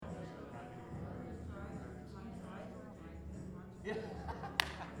Yeah.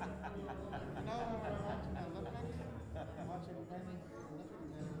 No, we're watching the Olympics. I'm watching men lift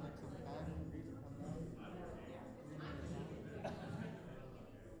and then like some guy from Greece come down.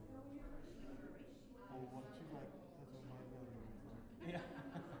 Oh, well, she's like, that's what my brother was like. Yeah.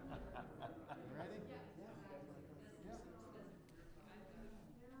 You ready? Yeah. Yeah.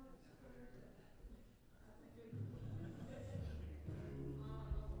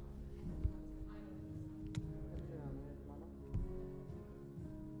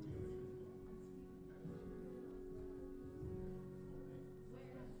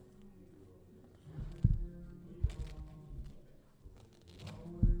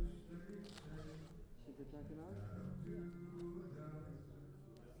 Should we check it out?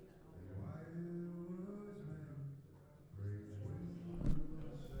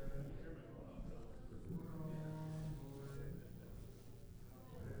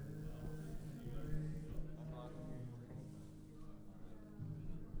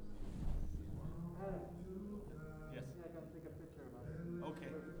 Yes. Yeah, I gotta take a picture of us.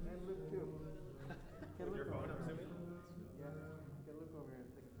 Okay. And Luke too. With your phone, I'm assuming? Yeah. Get Luke over here and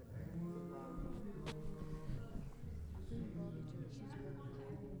take a picture.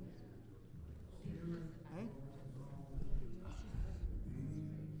 Hey?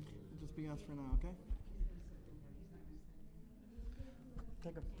 Just be us for now, okay?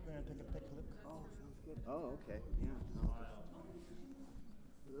 We're gonna take a pic, Luke. Oh, sounds good. Oh, okay. Yeah.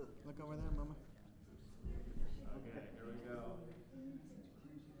 Look over there, Mama. Okay, here we go.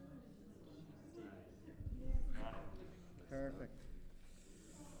 Perfect.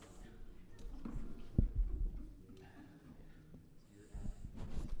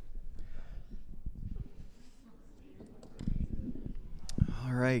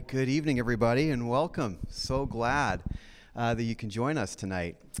 All right. Good evening, everybody, and welcome. So glad that you can join us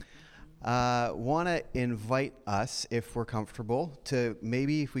tonight. Want to invite us, if we're comfortable, to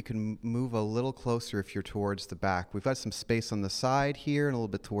maybe if we can move a little closer if you're towards the back. We've got some space on the side here and a little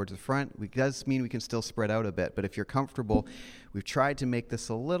bit towards the front. It does mean we can still spread out a bit, but if you're comfortable, we've tried to make this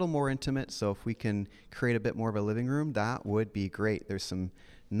a little more intimate, so if we can create a bit more of a living room, that would be great. There's some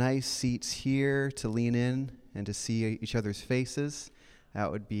nice seats here to lean in and to see each other's faces.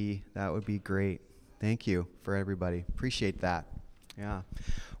 That would be great. Thank you for everybody. Appreciate that. Yeah.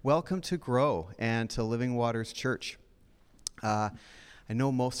 Welcome to Grow and to Living Waters Church. I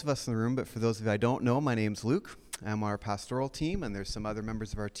know most of us in the room, but for those of you I don't know, my name's Luke. I'm on our pastoral team, and there's some other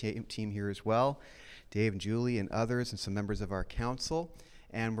members of our team here as well, Dave and Julie and others, and some members of our council.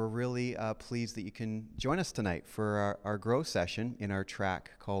 And we're really pleased that you can join us tonight for our Grow session in our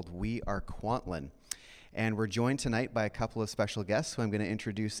track called We Are Kwantlen. And we're joined tonight by a couple of special guests who I'm going to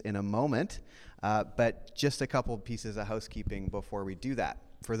introduce in a moment. But just a couple of pieces of housekeeping before we do that.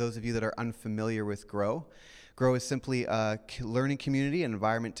 For those of you that are unfamiliar with Grow, Grow is simply a learning community, an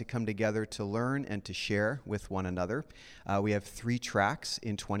environment to come together to learn and to share with one another. We have 3 tracks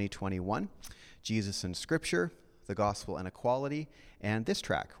in 2021, Jesus and Scripture, the Gospel and Equality, and this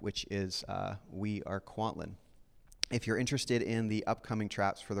track, which is We Are Kwantlen. If you're interested in the upcoming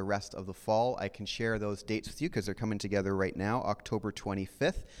tracks for the rest of the fall, I can share those dates with you because they're coming together right now. October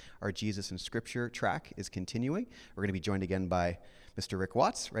 25th, our Jesus and Scripture track is continuing. We're going to be joined again by Mr. Rick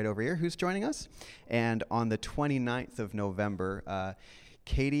Watts right over here, who's joining us. And on the 29th of November,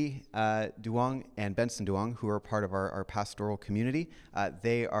 Katie Duong and Benson Duong, who are part of our pastoral community,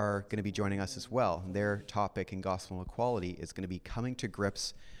 they are going to be joining us as well. Their topic in Gospel and Equality is going to be coming to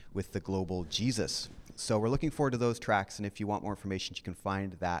grips with the global Jesus. So we're looking forward to those tracks, and if you want more information, you can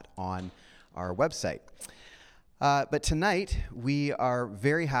find that on our website. But tonight, we are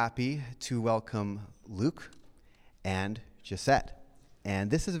very happy to welcome Luke and Gisette. And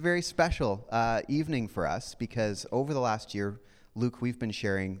this is a very special evening for us because over the last year, Luke, we've been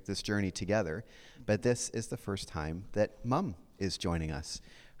sharing this journey together, but this is the first time that Mum is joining us,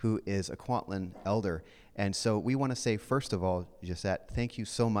 who is a Kwantlen elder. And so we want to say, first of all, Gisette, thank you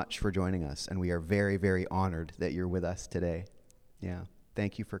so much for joining us, and we are very, very honored that you're with us today. Yeah,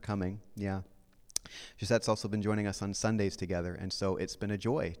 thank you for coming. Yeah. Gisette's also been joining us on Sundays together, and so it's been a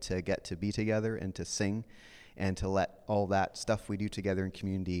joy to get to be together and to sing and to let all that stuff we do together in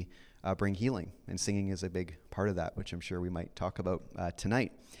community bring healing. And singing is a big part of that, which I'm sure we might talk about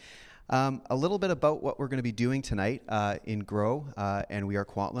tonight. A little bit about what we're going to be doing tonight in Grow and We Are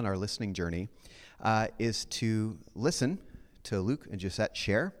Kwantlen, our listening journey, is to listen to Luke and Gisette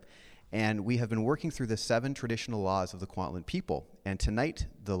share. And we have been working through the 7 traditional laws of the Kwantlen people. And tonight,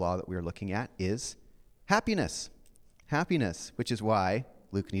 the law that we are looking at is happiness. Happiness, which is why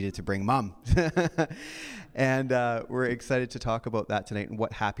Luke needed to bring Mom. And we're excited to talk about that tonight and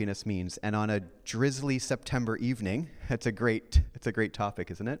what happiness means. And on a drizzly September evening, it's a great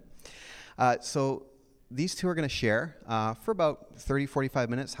topic, isn't it? So these two are going to share for about 30, 45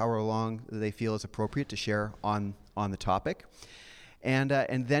 minutes, however long they feel is appropriate to share on the topic. And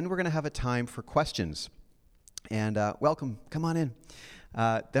then we're going to have a time for questions. And welcome, come on in.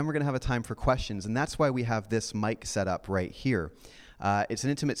 Then we're going to have a time for questions, and that's why we have this mic set up right here. It's an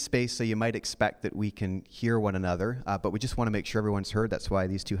intimate space, so you might expect that we can hear one another, but we just want to make sure everyone's heard. That's why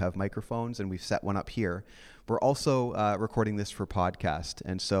these two have microphones, and we've set one up here. We're also recording this for podcast,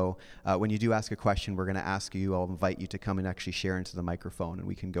 and so when you do ask a question, we're going to ask you, I'll invite you to come and actually share into the microphone, and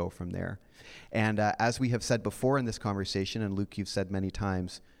we can go from there. And as we have said before in this conversation, and Luke, you've said many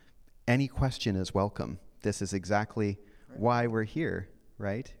times, any question is welcome. This is exactly why we're here.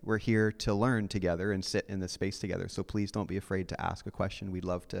 Right? We're here to learn together and sit in this space together. So please don't be afraid to ask a question. We'd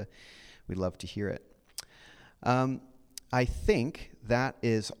love to hear it. I think that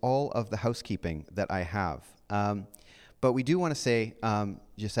is all of the housekeeping that I have. But we do want to say,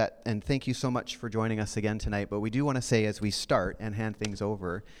 Gisette, and thank you so much for joining us again tonight, but we do want to say as we start and hand things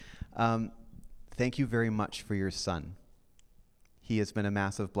over, thank you very much for your son. He has been a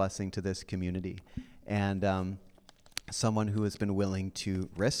massive blessing to this community. And someone who has been willing to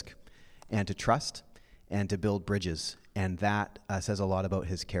risk and to trust and to build bridges. And that says a lot about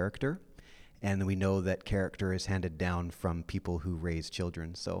his character. And we know that character is handed down from people who raise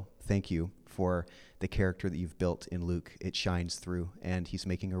children. So thank you for the character that you've built in Luke. It shines through, and he's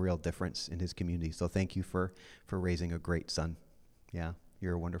making a real difference in his community. So thank you for raising a great son. Yeah,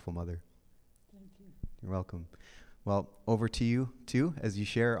 you're a wonderful mother. Thank you. You're welcome. Well, over to you, too, as you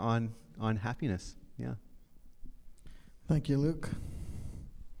share on happiness. Yeah. Thank you, Luke.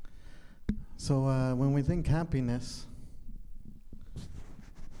 So when we think happiness,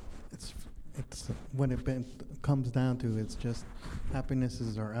 it's what it comes down to. It's just happiness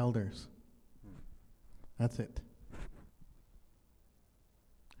is our elders. That's it.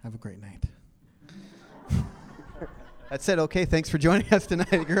 Have a great night. That's it. Okay, thanks for joining us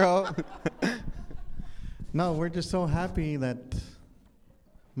tonight, girl. No, we're just so happy that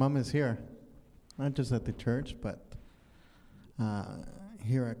Mom is here. Not just at the church, but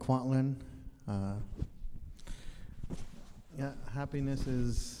here at Kwantlen. Happiness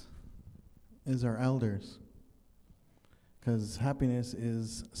is our elders, because happiness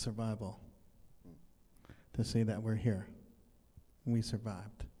is survival. To say that we're here, we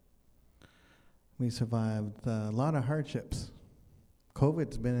survived. We survived a lot of hardships.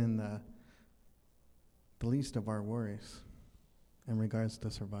 COVID's been in the least of our worries in regards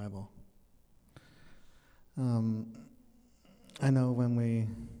to survival. I know when we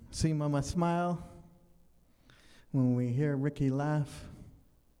see Mama smile, when we hear Ricky laugh,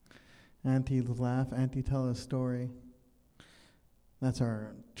 Auntie laugh, Auntie tell a story, that's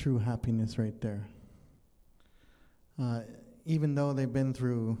our true happiness right there. Even though they've been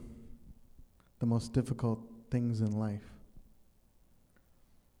through the most difficult things in life,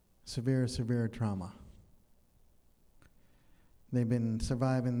 severe trauma. They've been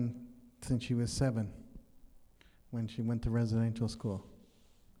surviving since she was 7, when she went to residential school.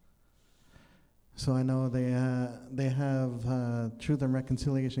 So I know they have Truth and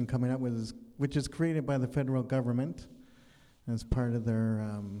Reconciliation coming up, which is created by the federal government as part of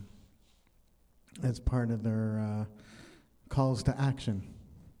their calls to action.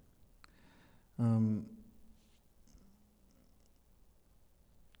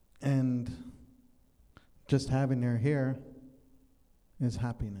 And just having her here is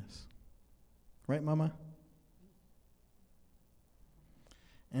happiness. Right, Mama?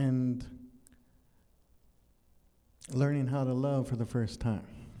 And learning how to love for the first time.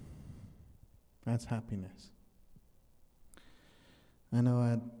 That's happiness. I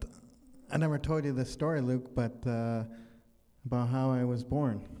know I never told you this story, Luke, but about how I was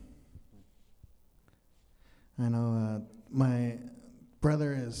born. I know my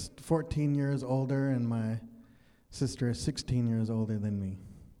brother is 14 years older and my sister is 16 years older than me.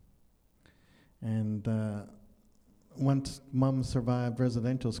 And once Mom survived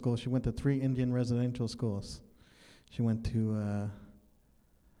residential school, she went to 3 Indian residential schools. She went to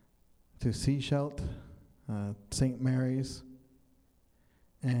Seashelt, St. Mary's,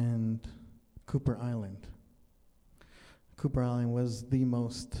 and Cooper Island. Cooper Island was the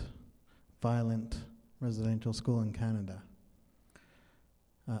most violent residential school in Canada,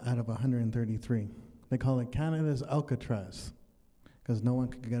 out of 133. They call it Canada's Alcatraz, because no one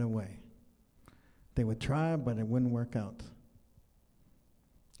could get away. They would try, but it wouldn't work out.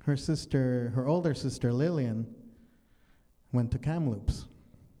 Her older sister Lillian, went to Kamloops,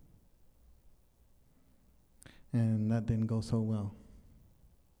 and that didn't go so well.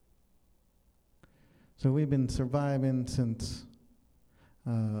 So we've been surviving since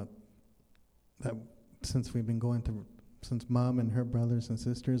since Mom and her brothers and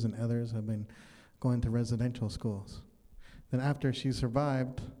sisters and others have been going to residential schools. Then after she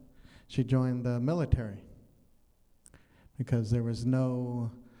survived, she joined the military because there was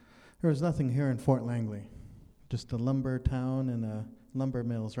nothing here in Fort Langley, just a lumber town and lumber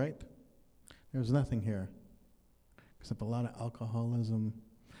mills, right? There was nothing here except a lot of alcoholism,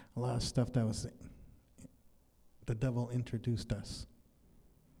 a lot of stuff that was the devil introduced us.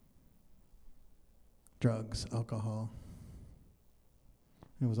 Drugs, alcohol.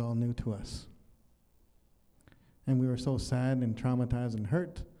 It was all new to us. And we were so sad and traumatized and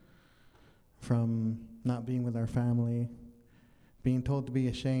hurt from not being with our family, being told to be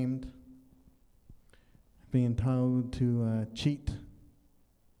ashamed, being told to cheat,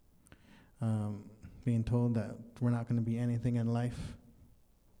 being told that we're not going to be anything in life.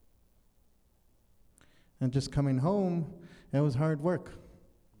 And just coming home, it was hard work.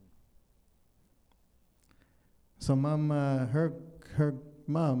 So Mom, her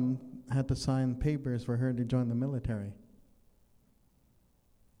mom had to sign papers for her to join the military.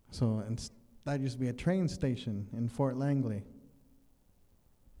 So that used to be a train station in Fort Langley.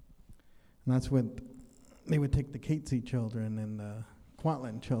 And that's what they would take the Catesy children and the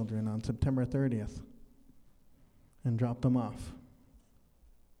Kwantlen children on September 30th and drop them off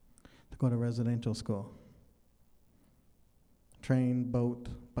to go to residential school. Train, boat,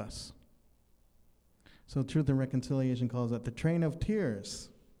 bus. So Truth and Reconciliation calls that the train of tears,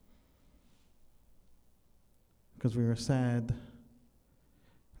 because we were sad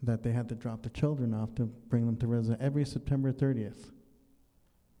that they had to drop the children off to bring them to residence every September 30th.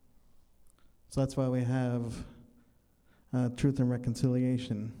 So that's why we have Truth and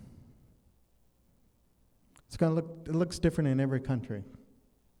Reconciliation. It looks different in every country.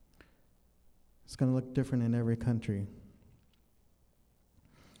 It's going to look different in every country.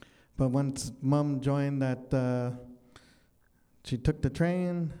 But once Mom joined that, she took the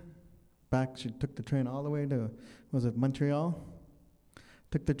train back. She took the train all the way to, Montreal?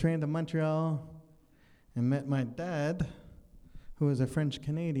 Took the train to Montreal and met my dad, who was a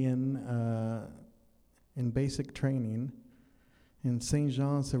French-Canadian in basic training in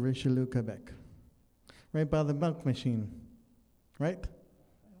Saint-Jean-sur-Richelieu, Quebec. Right by the milk machine, right?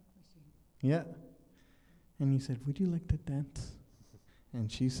 Yeah. And he said, "Would you like to dance?" And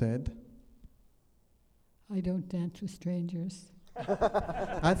she said, "I don't dance with strangers."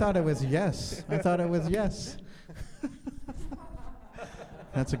 I thought it was yes.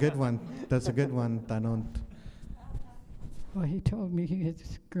 That's a good one. I don't. Well, he told me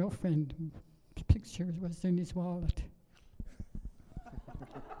his girlfriend's picture was in his wallet.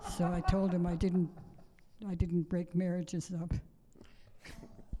 So I told him I didn't break marriages up.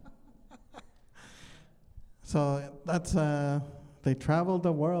 So that's they traveled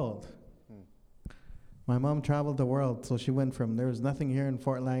the world. My mom traveled the world, so she went from there was nothing here in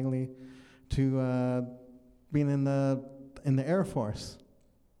Fort Langley to being in the Air Force.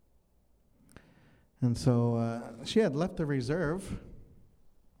 And so she had left the reserve,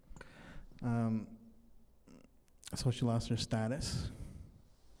 so she lost her status.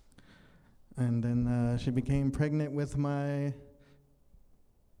 And then she became pregnant with my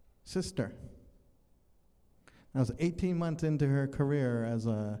sister. I was 18 months into her career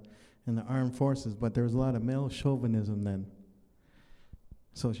in the armed forces, but there was a lot of male chauvinism then.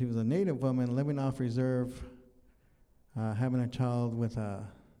 So she was a Native woman living off reserve, having a child with a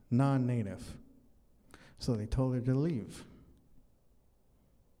non-Native. So they told her to leave.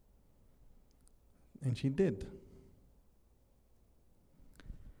 And she did.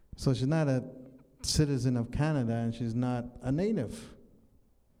 So she's not a citizen of Canada, and she's not a Native.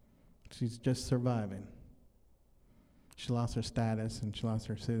 She's just surviving. She lost her status and she lost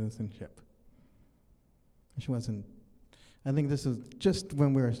her citizenship. She wasn't, I think this is just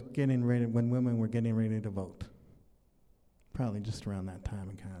when when women were getting ready to vote. Probably just around that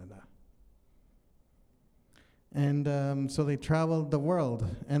time in Canada. And so they traveled the world.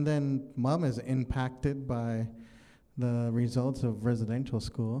 And then Mom is impacted by the results of residential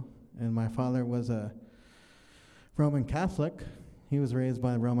school. And my father was a Roman Catholic. He was raised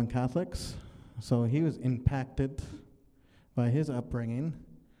by Roman Catholics. So he was impacted by his upbringing,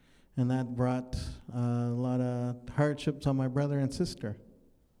 and that brought a lot of hardships on my brother and sister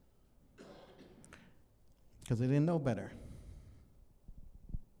because they didn't know better.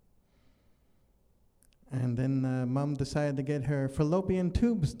 And then Mom decided to get her fallopian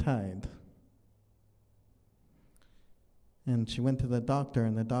tubes tied. And she went to the doctor,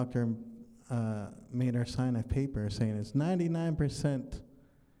 and the doctor made her sign a paper saying it's 99%,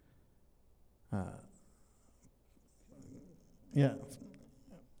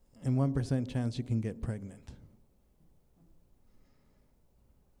 and 1% chance you can get pregnant.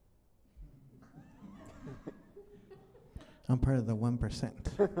 I'm part of the 1%.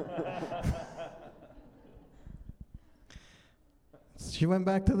 She went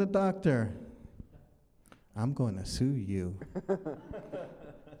back to the doctor. I'm going to sue you.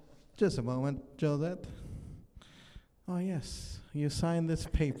 Just a moment, Josette. Oh, yes, you signed this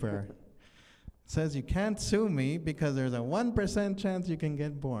paper. It says you can't sue me because there's a 1% chance you can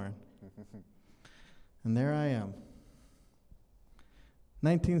get born. And there I am.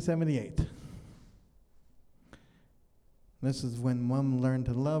 1978. This is when Mom learned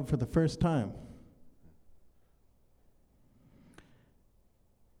to love for the first time.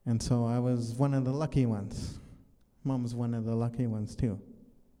 And so I was one of the lucky ones. Mom was one of the lucky ones too.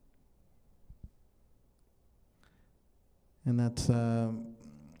 And that's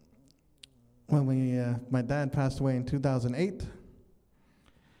when my dad passed away in 2008.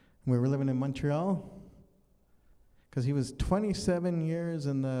 We were living in Montreal because he was 27 years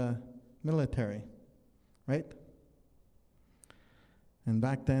in the military, right? And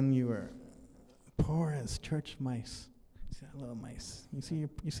back then you were poor as church mice. See that little mice? You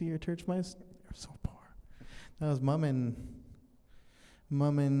see your church mice? They're so poor. That was Mom and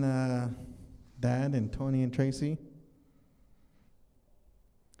Dad and Tony and Tracy.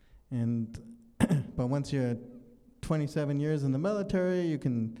 And but once you're 27 years in the military, you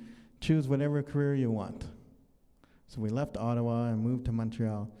can choose whatever career you want. So we left Ottawa and moved to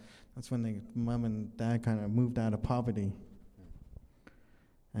Montreal. That's when Mom and Dad kind of moved out of poverty.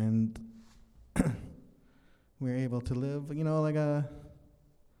 And we were able to live, like a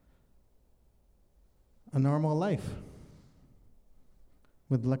normal life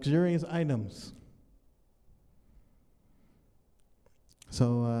with luxurious items.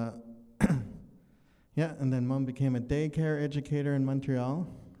 So, and then Mom became a daycare educator in Montreal,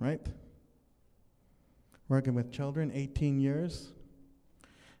 right? Working with children, 18 years.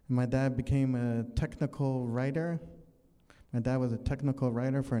 And my dad became a technical writer. My dad was a technical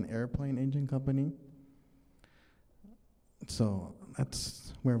writer for an airplane engine company. So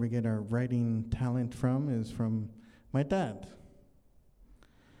that's where we get our writing talent from, is from my dad.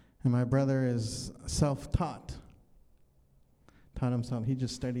 And my brother is self-taught. Taught himself. He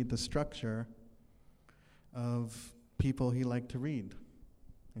just studied the structure of people he liked to read.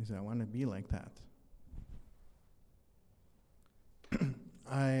 He said, I want to be like that.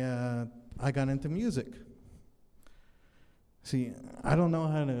 I got into music. See, I don't know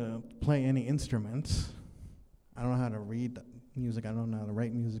how to play any instruments. I don't know how to read music. I don't know how to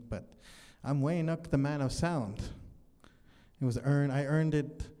write music, but I'm Wayne Nook, the man of sound. I earned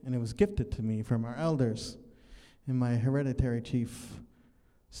it, and it was gifted to me from our elders and my hereditary chief,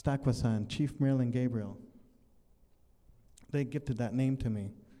 Stakwasan, Chief Marilyn Gabriel. They gifted that name to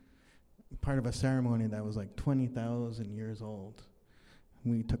me, part of a ceremony that was like 20,000 years old.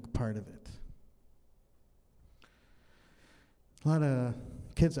 We took part of it. A lot of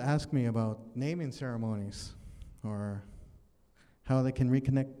kids ask me about naming ceremonies or how they can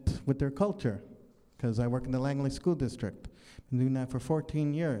reconnect with their culture, because I work in the Langley School District. Been doing that for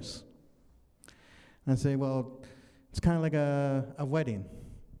 14 years. And I say, well, it's kind of like a wedding.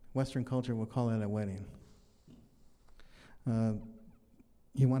 Western culture will call it a wedding.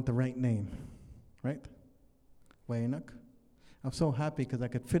 You want the right name, right? Wayanuk. I'm so happy because I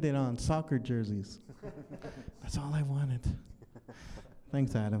could fit it on soccer jerseys. That's all I wanted.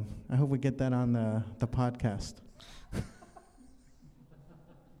 Thanks, Adam. I hope we get that on the podcast.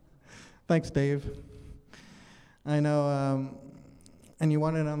 Thanks, Dave. I know, and you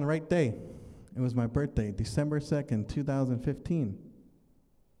wanted it on the right day. It was my birthday, December 2nd, 2015.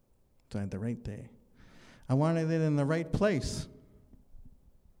 So I had the right day. I wanted it in the right place,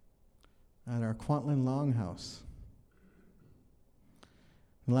 at our Kwantlen Longhouse.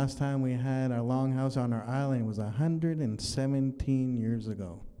 The last time we had our longhouse on our island was 117 years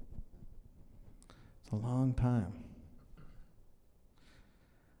ago. It's a long time.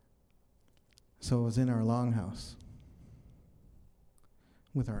 So it was in our longhouse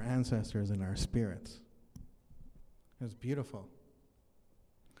with our ancestors and our spirits. It was beautiful.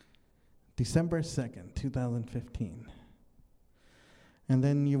 December 2nd, 2015. And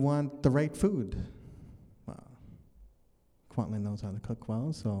then you want the right food. Well, Kwantlen knows how to cook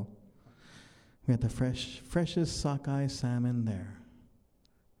well, so we had the freshest sockeye salmon there.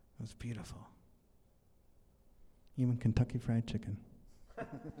 It was beautiful. Even Kentucky Fried Chicken.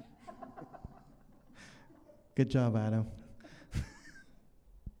 Good job, Adam.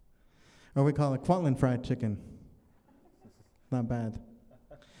 Or we call it Kwantlen fried chicken. Not bad.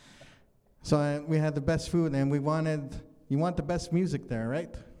 So we had the best food, and you want the best music there,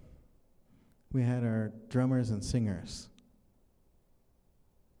 right? We had our drummers and singers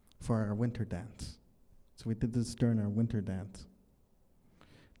for our winter dance. So we did this during our winter dance.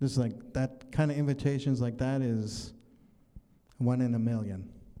 This is like, that kind of invitations like that is 1 in a million.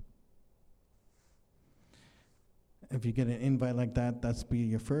 If you get an invite like that, that's be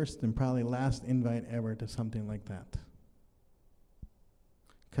your first and probably last invite ever to something like that.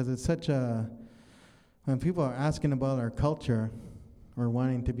 Because it's such when people are asking about our culture or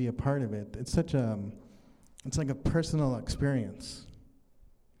wanting to be a part of it, it's like a personal experience.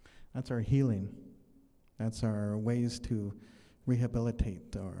 That's our healing. That's our ways to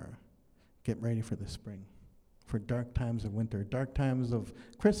rehabilitate or get ready for the spring, for dark times of winter, dark times of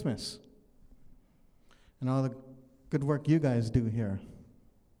Christmas, and all the good work you guys do here.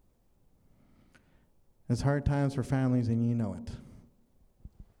 It's hard times for families, and you know it.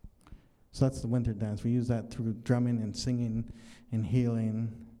 So that's the winter dance. We use that through drumming and singing and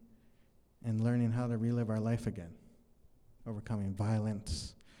healing and learning how to relive our life again, overcoming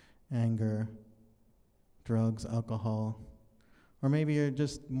violence, anger, drugs, alcohol, or maybe you're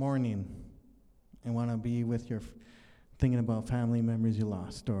just mourning and want to be with thinking about family members you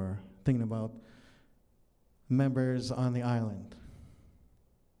lost, or thinking about members on the island.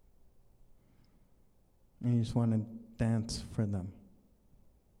 And you just want to dance for them.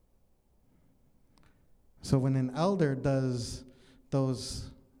 So when an elder does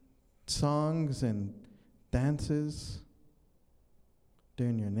those songs and dances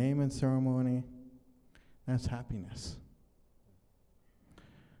during your naming ceremony, that's happiness.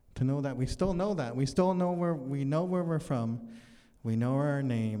 To know that we still know that. We still know where we're from. We know our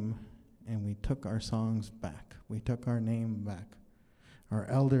name, and we took our songs back. We took our name back. Our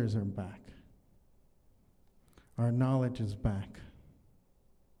elders are back. Our knowledge is back.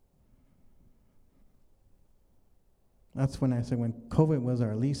 That's when I say when COVID was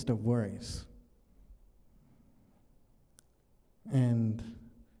our least of worries. And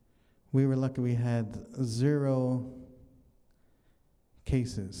we were lucky we had 0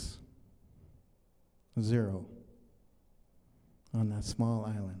 cases. 0 on that small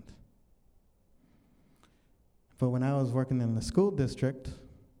island. But when I was working in the school district,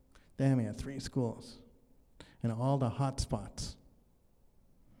 damn, we had 3 schools and all the hot spots.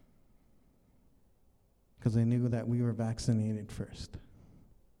 Because they knew that we were vaccinated first.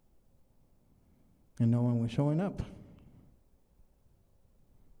 And no one was showing up.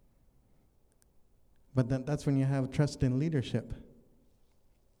 But that's when you have trust in leadership.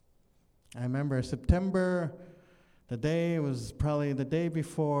 I remember September, the day was probably the day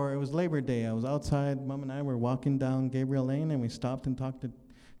before, it was Labor Day. I was outside, Mom and I were walking down Gabriel Lane, and we stopped and talked to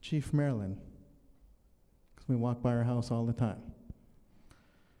Chief Marilyn. Because we walk by her house all the time.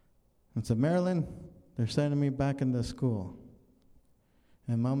 And said, Marilyn, they're sending me back into school.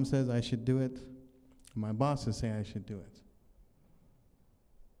 And Mom says I should do it. My bosses say I should do it.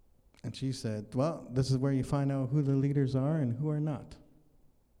 And she said, well, this is where you find out who the leaders are and who are not.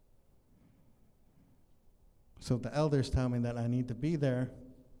 So if the elders tell me that I need to be there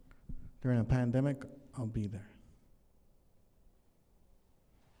during a pandemic, I'll be there.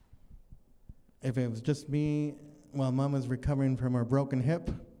 If it was just me while Mom was recovering from her broken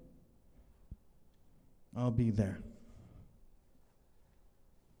hip, I'll be there.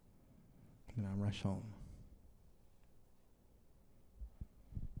 And I'll rush home.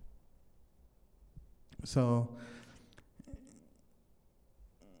 So,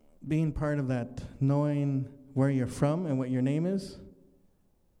 being part of that, knowing where you're from and what your name is,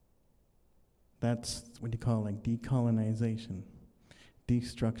 that's what you call like decolonization,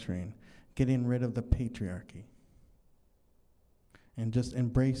 destructuring, getting rid of the patriarchy, and just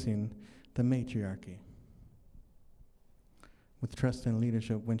embracing the matriarchy. With trust and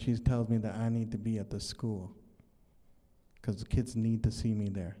leadership, when she tells me that I need to be at the school, because the kids need to see me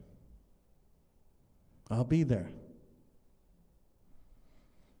there, I'll be there.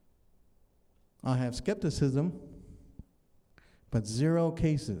 I'll have skepticism, but 0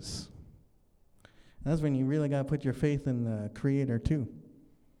 cases. That's when you really got to put your faith in the Creator too.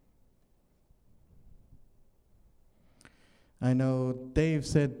 I know Dave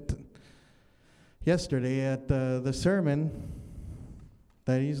said yesterday at the sermon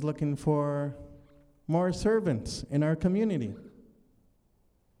that he's looking for more servants in our community.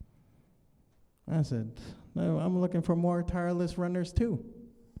 I said, no, I'm looking for more tireless runners too.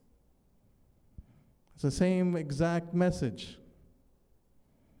 It's the same exact message,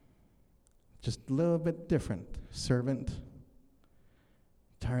 just a little bit different. Servant,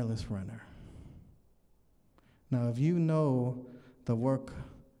 tireless runner. Now, if you know the work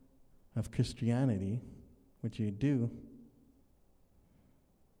of Christianity, which you do,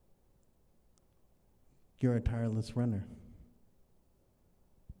 you're a tireless runner.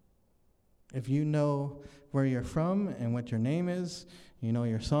 If you know where you're from and what your name is, you know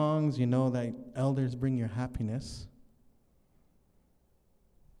your songs, you know that elders bring your happiness,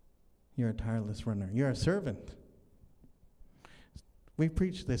 you're a tireless runner. You're a servant. We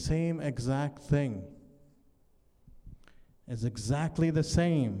preach the same exact thing. It's exactly the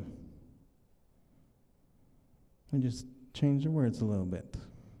same. We just change the words a little bit.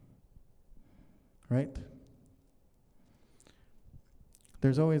 Right?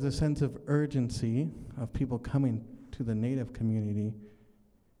 There's always a sense of urgency of people coming to the Native community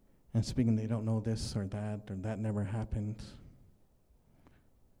and speaking, they don't know this or that never happened.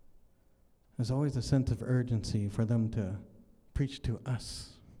 There's always a sense of urgency for them to preach to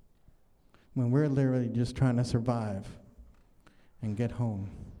us when we're literally just trying to survive and get home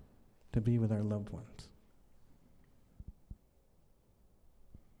to be with our loved ones.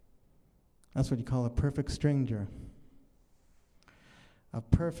 That's what you call a perfect stranger. A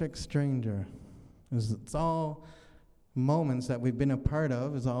perfect stranger. It's all moments that we've been a part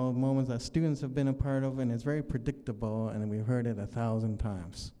of. It's all moments that students have been a part of, and it's very predictable, and we've heard it 1,000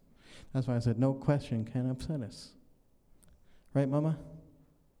 times. That's why I said no question can upset us. Right, Mama?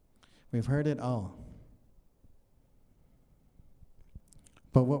 We've heard it all.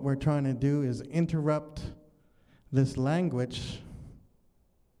 But what we're trying to do is interrupt this language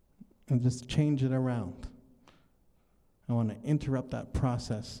and just change it around. I want to interrupt that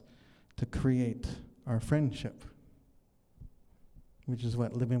process to create our friendship, which is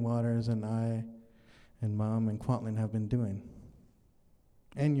what Living Waters and I and Mom and Kwantlen have been doing,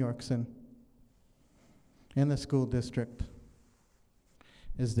 and Yorkson, and the school district,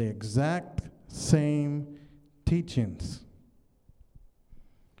 is the exact same teachings.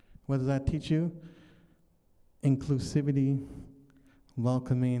 What does that teach you? Inclusivity,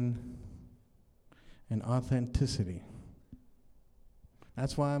 welcoming, and authenticity.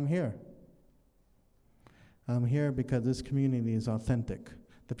 That's why I'm here. I'm here because this community is authentic.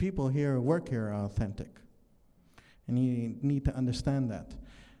 The people here who work here are authentic. And you need to understand that.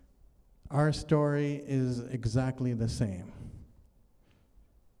 Our story is exactly the same.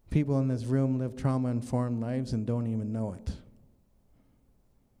 People in this room live trauma-informed lives and don't even know it.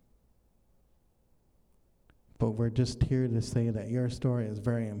 But we're just here to say that your story is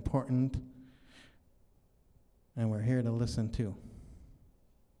very important, and we're here to listen too.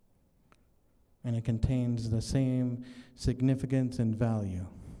 And it contains the same significance and value.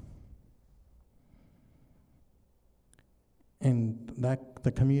 And that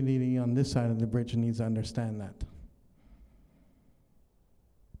the community on this side of the bridge needs to understand that.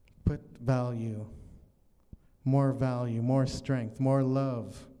 Put value, more strength, more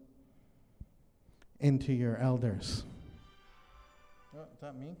love into your elders. Oh, is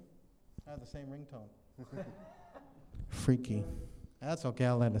that me? I have the same ringtone. Freaky. That's okay,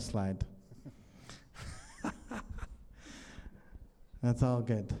 I'll let it slide. That's all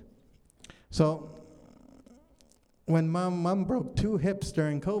good. So, when mom broke 2 hips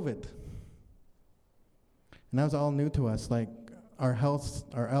during COVID, and that was all new to us, like our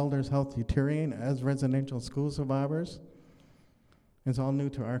elders' health deteriorating as residential school survivors, it's all new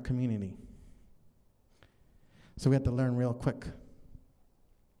to our community. So we had to learn real quick.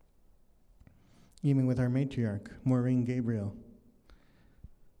 Even with our matriarch, Maureen Gabriel.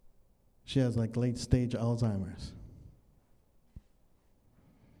 She has like late stage Alzheimer's.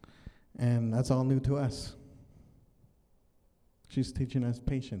 And that's all new to us. She's teaching us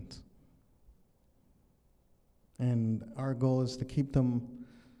patience. And our goal is to keep them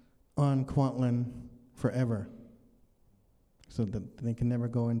on Kwantlen forever, so that they can never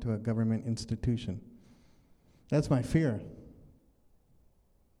go into a government institution. That's my fear.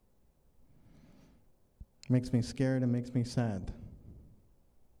 Makes me scared and makes me sad.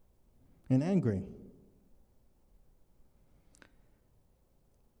 And angry.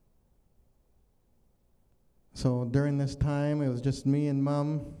 So during this time, it was just me and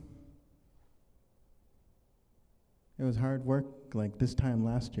Mom. It was hard work like this time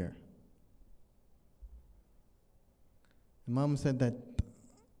last year. And Mom said that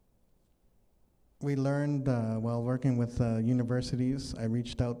we learned while working with universities. I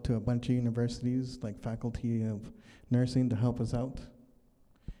reached out to a bunch of universities, like Faculty of Nursing, to help us out.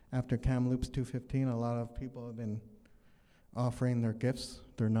 After Kamloops 215, a lot of people have been offering their gifts,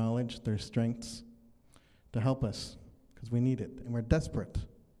 their knowledge, their strengths to help us, because we need it, and we're desperate.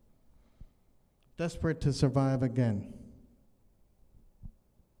 Desperate to survive again.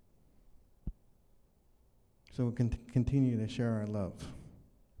 So we can continue to share our love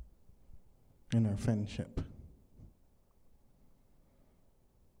and our friendship.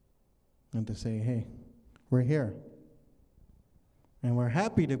 And to say, hey, we're here. And we're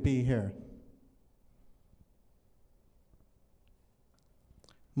happy to be here.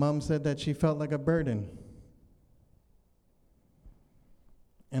 Mom said that she felt like a burden.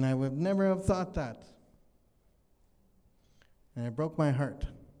 And I would never have thought that. And it broke my heart.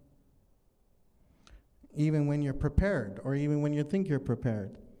 Even when you're prepared, or even when you think you're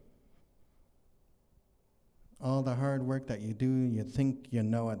prepared. All the hard work that you do, you think you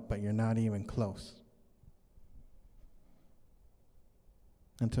know it, but you're not even close.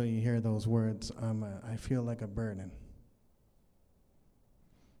 Until you hear those words, I feel like a burden.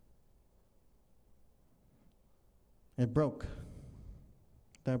 It broke.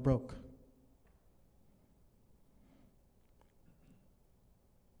 That broke.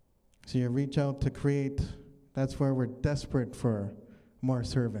 So you reach out to create, that's where we're desperate for more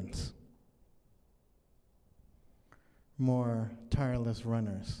servants, more tireless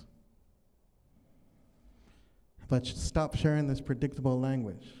runners. But stop sharing this predictable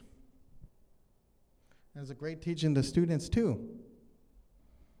language. It's a great teaching to students too.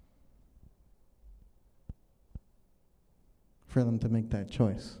 For them to make that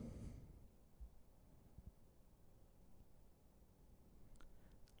choice.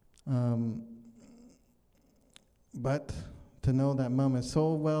 But to know that Mom is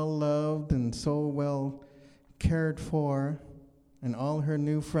so well loved and so well cared for, and all her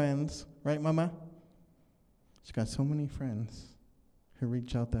new friends, right, Mama? She's got so many friends who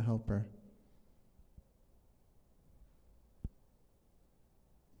reach out to help her.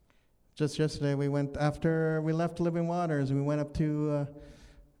 Just yesterday, after we left Living Waters, we went up to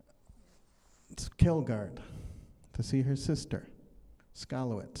Kilgard to see her sister,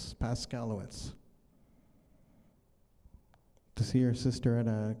 past Skalowitz. To see her sister at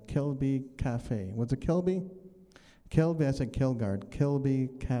a Kilby Cafe. Was it Kilby? Kilby, I said Kilgard. Kilby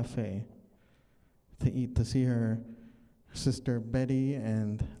Cafe. To see her sister Betty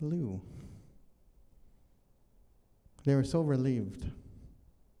and Lou. They were so relieved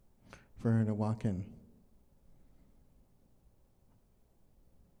for her to walk in.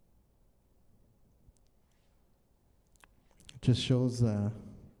 It just shows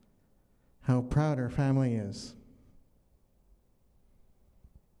how proud her family is.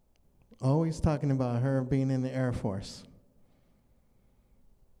 Always talking about her being in the Air Force,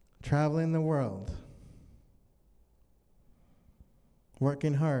 traveling the world,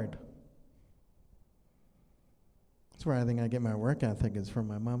 working hard. That's where I think I get my work ethic, is from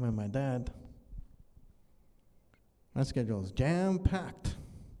my mom and my dad. My schedule is jam-packed.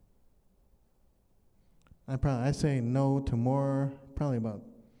 I say no to more, probably about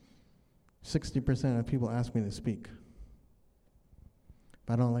 60% of people ask me to speak. If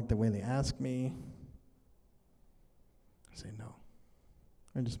I don't like the way they ask me, I say no.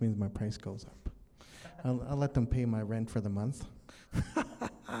 It just means my price goes up. I'll let them pay my rent for the month.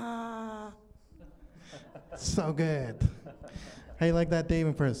 So good. How you like that,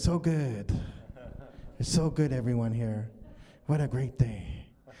 David? For so good. It's so good, everyone here. What a great day.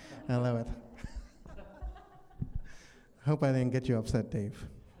 I love it. I hope I didn't get you upset, Dave.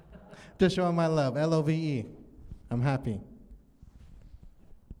 Just showing my love. LOVE. I'm happy.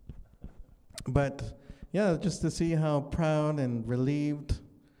 But yeah, just to see how proud and relieved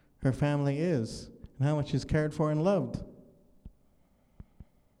her family is, and how much she's cared for and loved.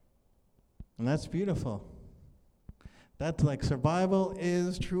 And that's beautiful. That's like survival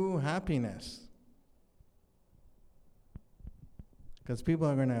is true happiness. Because people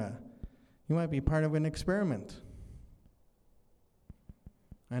are you might be part of an experiment.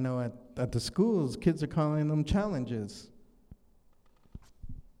 I know at the schools, kids are calling them challenges.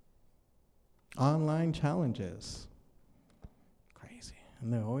 Online challenges. Crazy.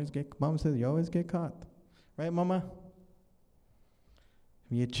 And Mom says you always get caught. Right, Mama?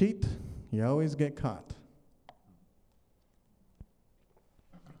 If you cheat, you always get caught.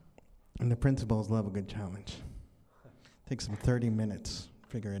 And the principals love a good challenge. Takes them 30 minutes to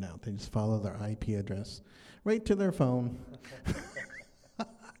figure it out. They just follow their IP address right to their phone.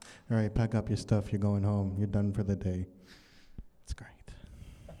 All right, pack up your stuff. You're going home. You're done for the day. It's great.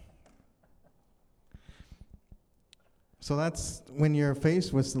 So that's when you're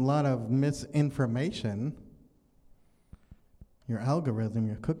faced with a lot of misinformation, your algorithm,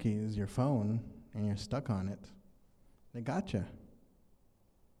 your cookies, your phone, and you're stuck on it. They got you.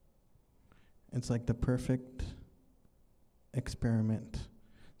 It's like the perfect experiment.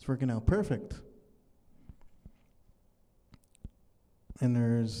 It's working out perfect. And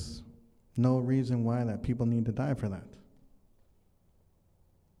there's No reason why that people need to die for that.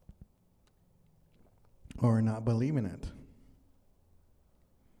 Or not believe in it.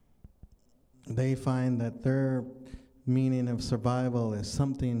 They find that their meaning of survival is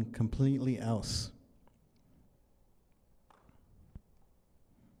something completely else.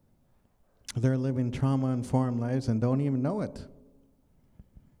 They're living trauma-informed lives and don't even know it.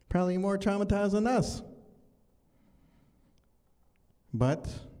 Probably more traumatized than us. But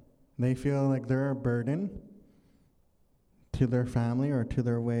they feel like they're a burden to their family or to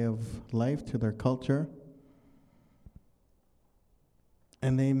their way of life, to their culture.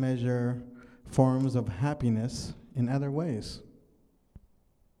 And they measure forms of happiness in other ways.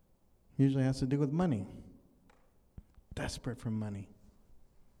 Usually has to do with money. Desperate for money.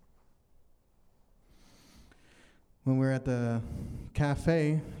 When we were at the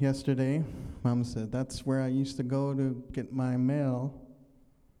cafe yesterday, Mom said, that's where I used to go to get my mail.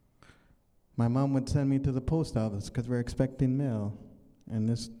 My mom would send me to the post office because we're expecting mail. And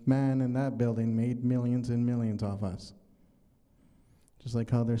this man in that building made millions and millions off us. Just like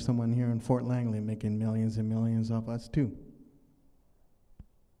how there's someone here in Fort Langley making millions and millions off us too.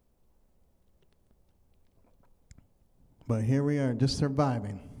 But here we are, just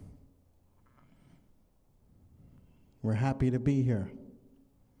surviving. We're happy to be here.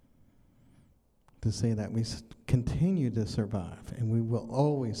 To say that we continue to survive, and we will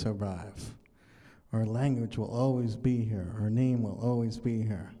always survive. Our language will always be here. Our name will always be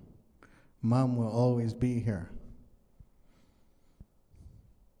here. Mom will always be here.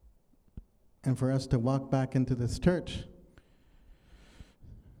 And for us to walk back into this church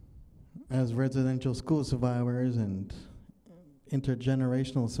as residential school survivors and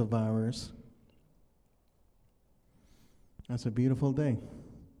intergenerational survivors, that's a beautiful day.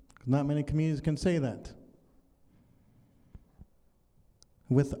 Not many communities can say that.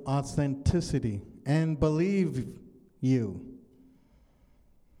 With authenticity and believe you.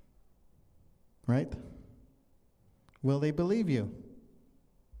 Right? Will they believe you?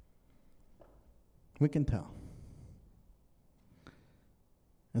 We can tell.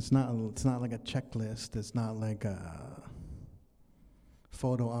 It's not like a checklist. It's not like a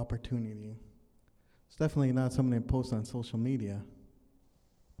photo opportunity. It's definitely not something to post on social media.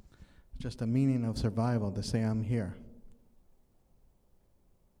 It's just a meaning of survival to say, I'm here.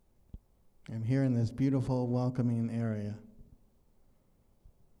 I'm here in this beautiful, welcoming area.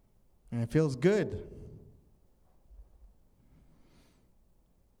 And it feels good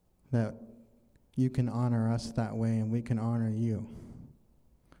that you can honor us that way and we can honor you.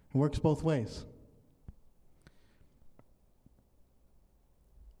 It works both ways.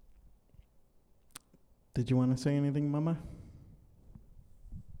 Did you want to say anything, Mama?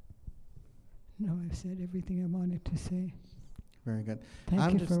 No, I've said everything I wanted to say. Very good.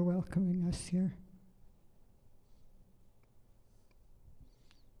 Thank you for welcoming us here.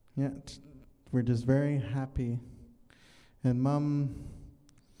 Yeah, we're just very happy. And Mom,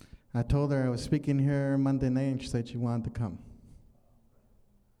 I told her I was speaking here Monday night, and she said she wanted to come.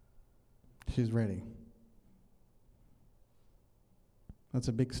 She's ready. That's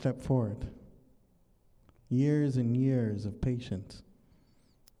a big step forward. Years and years of patience.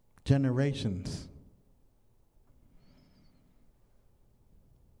 Generations.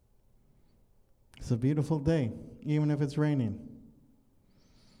 It's a beautiful day, even if it's raining.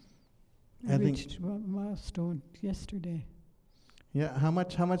 I reached a milestone yesterday. Yeah, how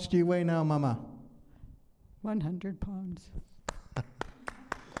much do you weigh now, Mama? 100 pounds.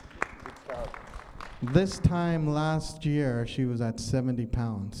 This time last year, she was at 70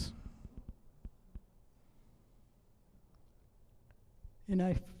 pounds. And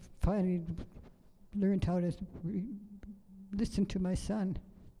I finally learned how to listen to my son.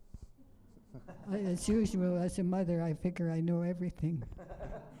 As usual, as a mother, I figure I know everything.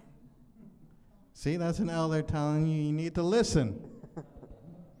 See, that's an elder telling you you need to listen.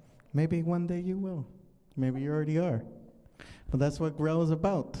 Maybe one day you will. Maybe you already are. But that's what Grow is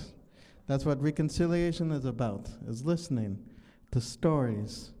about. That's what reconciliation is about, is listening to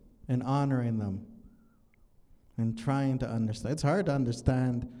stories and honoring them and trying to understand. It's hard to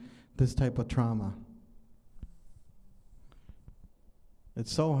understand this type of trauma.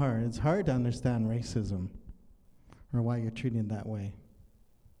 It's so hard. It's hard to understand racism or why you're treated that way.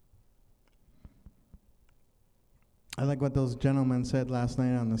 I like what those gentlemen said last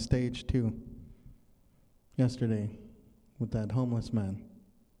night on the stage too, yesterday, with that homeless man.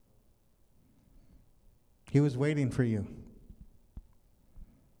 He was waiting for you.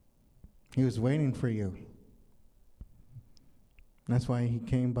 He was waiting for you. That's why he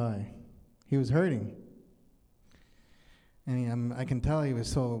came by. He was hurting. And I can tell he was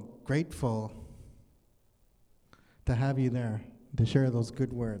so grateful to have you there, to share those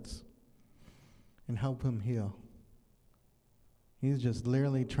good words and help him heal. He's just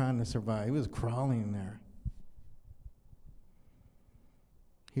literally trying to survive. He was crawling there.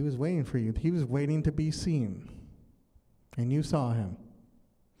 He was waiting for you. He was waiting to be seen. And you saw him.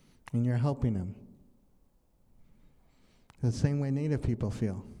 And you're helping him. The same way Native people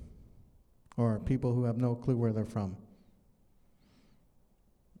feel. Or people who have no clue where they're from.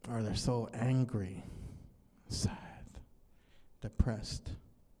 Or they're so angry, sad, depressed,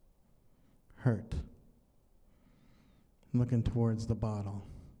 hurt, looking towards the bottle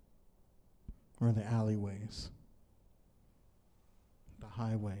or the alleyways, the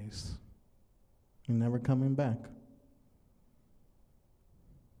highways, and never coming back.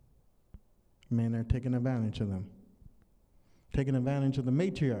 Men are taking advantage of them, taking advantage of the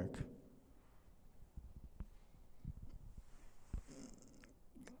matriarch.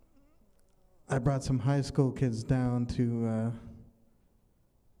 I brought some high school kids down to,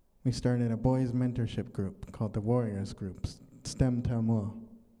 we started a boys mentorship group called the Warriors Group, STEM Tamil.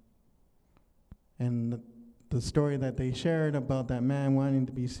 And the story that they shared about that man wanting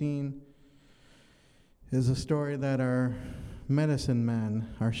to be seen is a story that our medicine man,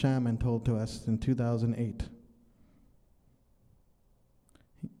 our shaman, told to us in 2008.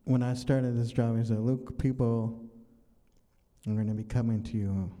 When I started this job, he said, "Luke, people are going to be coming to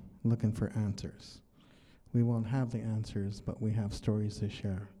you looking for answers. We won't have the answers, but we have stories to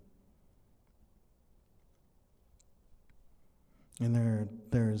share." And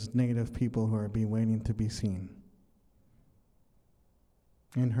there's Native people who are waiting to be seen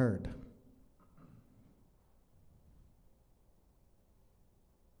and heard.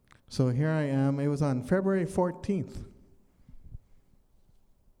 So here I am. It was on February 14th.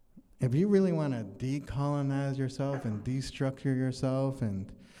 If you really want to decolonize yourself and destructure yourself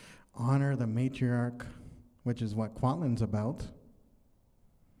and honor the matriarch, which is what Kwantlen's about,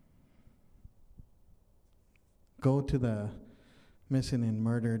 go to the Missing and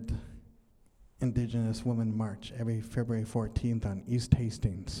Murdered Indigenous Women March every February 14th on East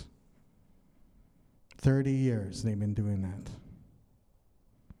Hastings. 30 years they've been doing that.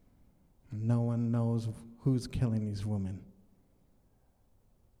 No one knows who's killing these women.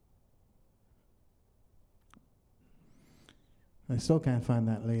 I still can't find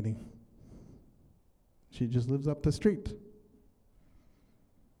that lady. She just lives up the street.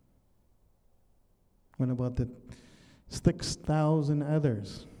 What about the 6,000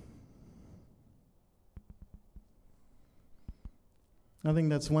 others? I think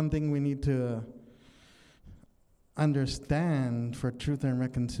that's one thing we need to understand for truth and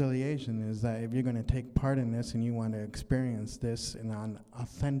reconciliation, is that if you're going to take part in this and you want to experience this in an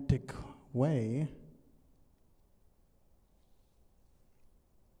authentic way,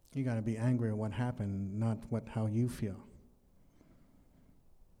 you got to be angry at what happened, not how you feel.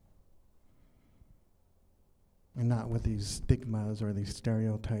 And not with these stigmas or these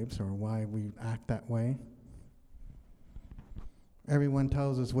stereotypes or why we act that way. Everyone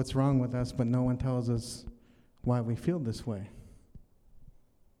tells us what's wrong with us, but no one tells us why we feel this way.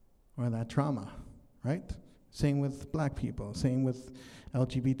 Or that trauma, right? Same with black people, same with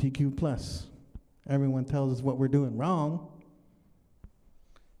LGBTQ+. Everyone tells us what we're doing wrong,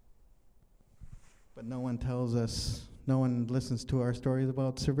 but no one tells us, no one listens to our stories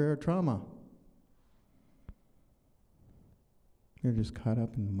about severe trauma. They're just caught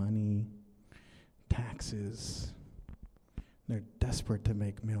up in money, taxes. They're desperate to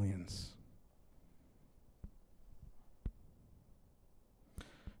make millions.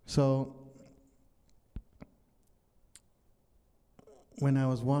 So, when I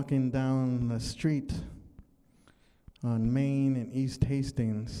was walking down the street on Main and East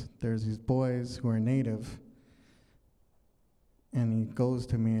Hastings, there's these boys who are Native, and he goes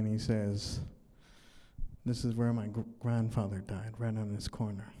to me and he says, "This is where my grandfather died, right on this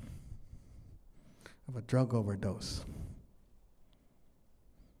corner, of a drug overdose.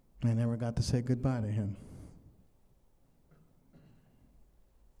 I never got to say goodbye to him."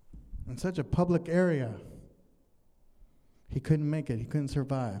 In such a public area, he couldn't make it, he couldn't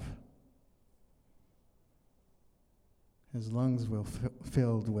survive. His lungs were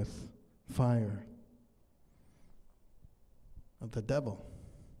filled with fire of the devil.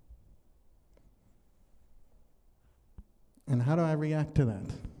 And how do I react to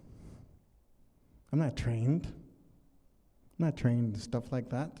that? I'm not trained. I'm not trained in stuff like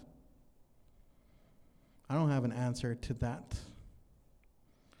that. I don't have an answer to that.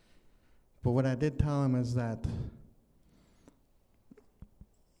 But what I did tell him is that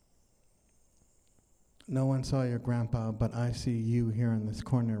no one saw your grandpa, but I see you here in this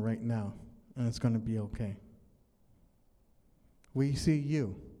corner right now, and it's going to be okay. We see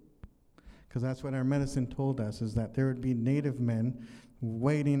you, because that's what our medicine told us, is that there would be Native men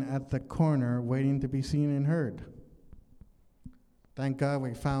waiting at the corner, waiting to be seen and heard. Thank God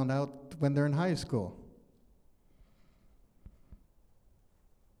we found out when they're in high school.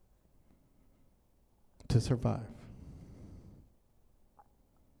 To survive.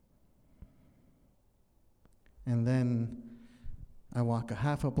 And then I walk a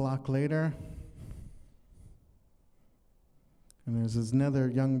half a block later, and there's this another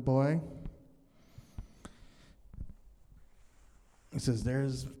young boy. He says,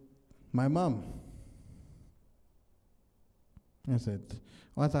 "There's my mom." I said,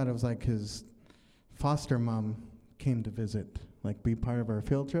 "Well, I thought it was like his foster mom came to visit, like be part of our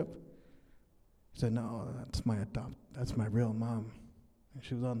field trip." He said, "No, that's my real mom. And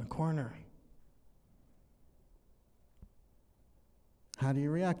she was on the corner." How do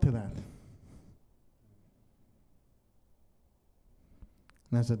you react to that?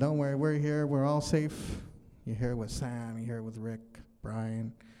 And I said, "Don't worry, we're here, we're all safe. You're here with Sam, you're here with Rick,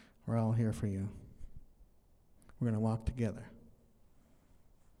 Brian. We're all here for you. We're going to walk together."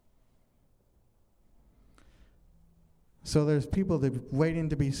 So there's people that are waiting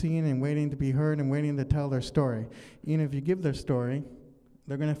to be seen and waiting to be heard and waiting to tell their story. Even if you give their story,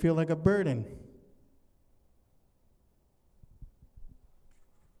 they're going to feel like a burden.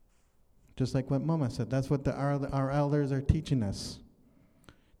 Just like what Mama said, that's what our elders are teaching us.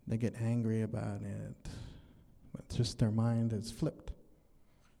 They get angry about it. It's just their mind is flipped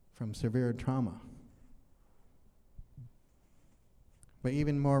from severe trauma. But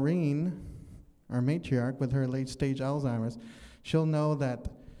even Maureen, our matriarch, with her late-stage Alzheimer's, she'll know that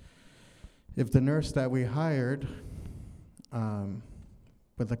if the nurse that we hired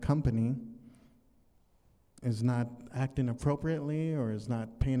with the company is not acting appropriately, or is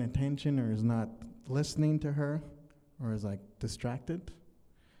not paying attention, or is not listening to her, or is like distracted,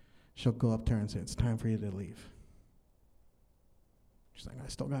 she'll go up to her and say, "It's time for you to leave." She's like, "I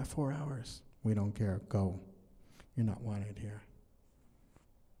still got 4 hours." "We don't care, go. You're not wanted here."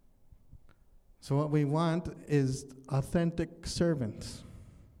 So what we want is authentic servants.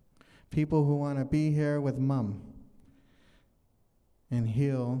 People who want to be here with Mom and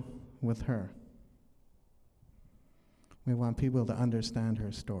heal with her. We want people to understand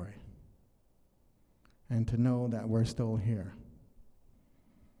her story and to know that we're still here.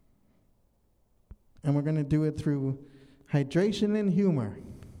 And we're going to do it through hydration and humor.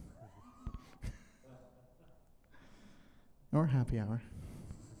 Or happy hour.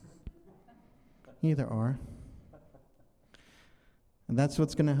 Either or. And that's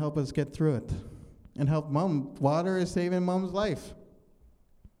what's going to help us get through it. And help Mom. Water is saving Mom's life.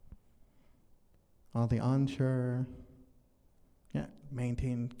 All the onshore. Yeah,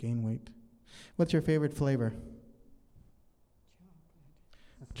 maintain, gain weight. What's your favorite flavor?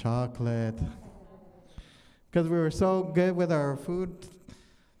 Chocolate. Because we were so good with our food,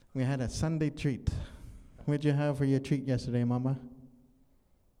 we had a Sunday treat. What'd you have for your treat yesterday, Mama?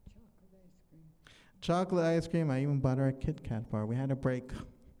 Chocolate ice cream. I even bought her a Kit Kat bar. We had a break.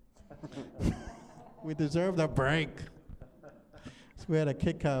 We deserved a break. So we had a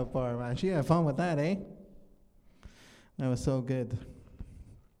Kit Kat bar. Man, she had fun with that, eh? That was so good.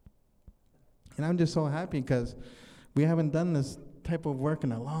 And I'm just so happy because we haven't done this type of work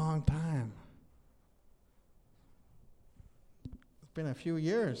in a long time. It's been a few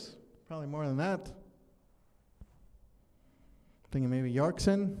years, probably more than that. Thinking maybe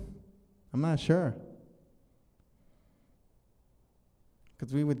Yorkson? I'm not sure.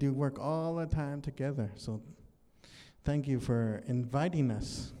 Because we would do work all the time together. So thank you for inviting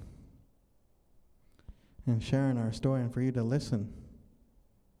us and sharing our story and for you to listen.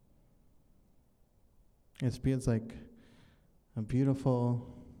 It feels like a beautiful,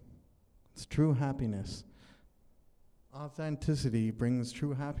 it's true happiness. Authenticity brings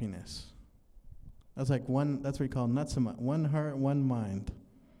true happiness. That's like that's what we call nutsama, one heart, one mind.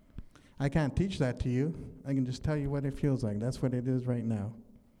 I can't teach that to you. I can just tell you what it feels like. That's what it is right now.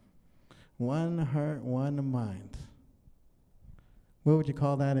 One heart, one mind. What would you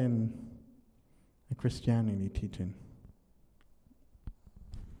call that in a Christianity teaching?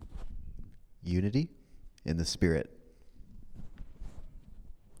 Unity in the Spirit.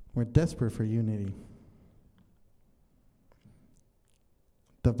 We're desperate for unity.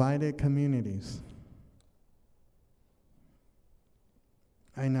 Divided communities.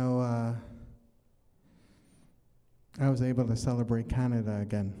 I know I was able to celebrate Canada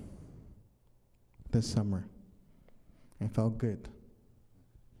again this summer. It felt good.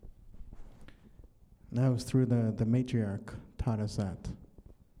 That was through the matriarch taught us that.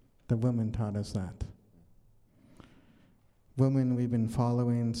 The women taught us that. Women we've been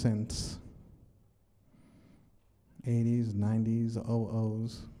following since 80s, 90s,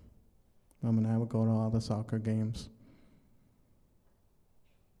 00s. Mom and I would go to all the soccer games.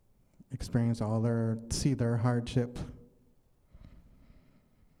 See their hardship.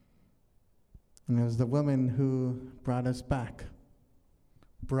 And it was the women who brought us back,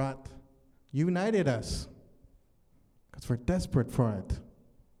 united us, because we're desperate for it.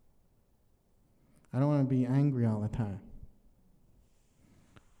 I don't want to be angry all the time.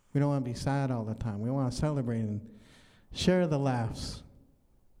 We don't want to be sad all the time. We want to celebrate and share the laughs.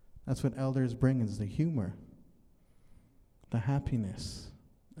 That's what elders bring, is the humor, the happiness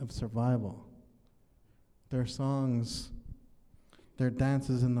of survival. Their songs, their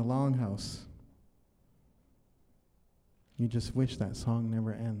dances in the longhouse. You just wish that song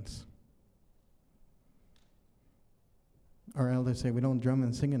never ends. Our elders say we don't drum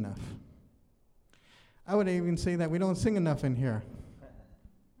and sing enough. I would even say that we don't sing enough in here.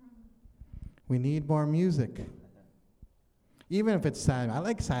 We need more music. Even if it's sad. I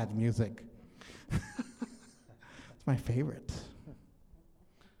like sad music. It's my favorite.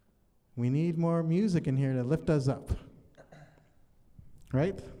 We need more music in here to lift us up.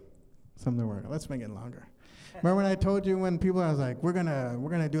 Right? Something work. Let's make it longer. Remember when I told you when people, I was like, we're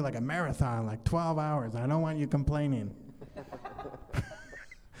gonna do like a marathon, like 12 hours. I don't want you complaining. I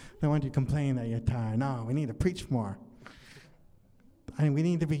don't want you complaining that you're tired. No, we need to preach more. We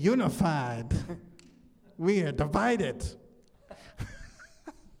need to be unified. We are divided.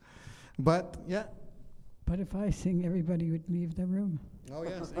 But, yeah. But if I sing, everybody would leave the room. Oh,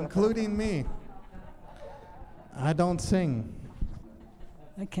 yes, including me. I don't sing.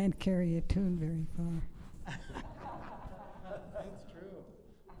 I can't carry a tune very far. That's true.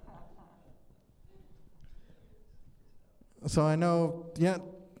 So I know, yeah,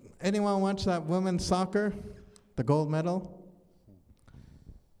 anyone watch that women's soccer? The gold medal?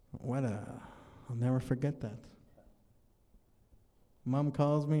 I'll never forget that. Mom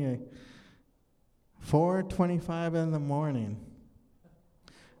calls me at 4:25 in the morning.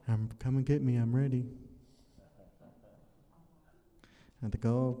 Come and get me, I'm ready. I had to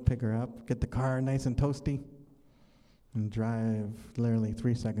go pick her up, get the car nice and toasty, and drive literally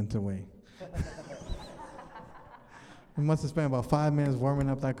 3 seconds away. I must have spent about 5 minutes warming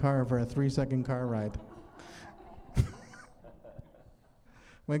up that car for a 3-second car ride.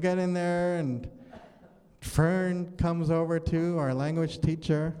 We get in there, and Fern comes over too, our language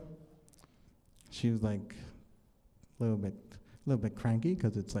teacher. She was like a little bit cranky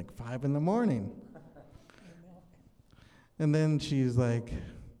because it's like 5 in the morning. And then she's like,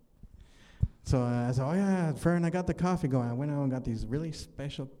 so I said, oh yeah, Fern, I got the coffee going. I went out and got these really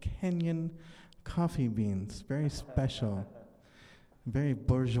special Kenyan coffee beans, very special, very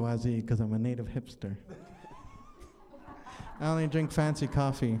bourgeoisie because I'm a native hipster. I only drink fancy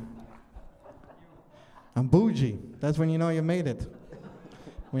coffee. I'm bougie. That's when you know you made it.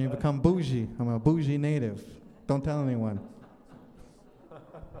 When you become bougie. I'm a bougie native. Don't tell anyone.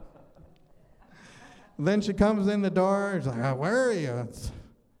 Then she comes in the door. She's like, where are you?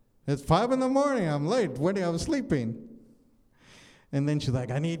 It's 5 in the morning. I'm late. I was sleeping. And then she's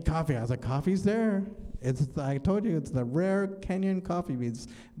like, I need coffee. I was like, coffee's there. I told you, it's the rare Kenyan coffee beans.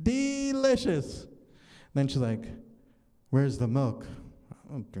 Delicious. Then she's like, where's the milk?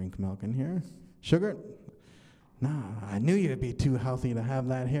 I don't drink milk in here. Sugar? No, I knew you'd be too healthy to have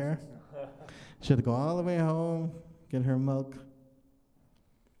that here. She had to go all the way home, get her milk.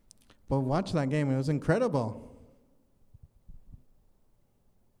 But watch that game. It was incredible.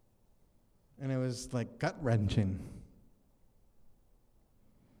 And it was like gut-wrenching.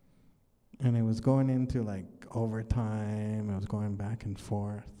 And it was going into like overtime. It was going back and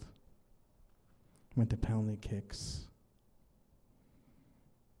forth. Went to penalty kicks.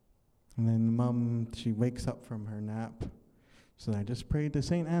 And then Mom, she wakes up from her nap. So I just prayed to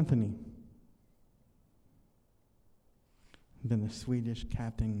St. Anthony. Then the Swedish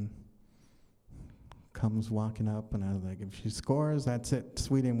captain comes walking up, and I was like, if she scores, that's it.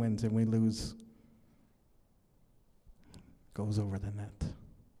 Sweden wins, and we lose. Goes over the net.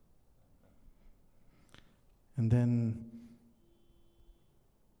 And then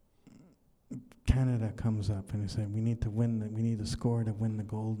Canada comes up and they say, we need to score to win the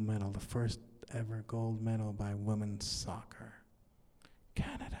gold medal, the first ever gold medal by women's soccer.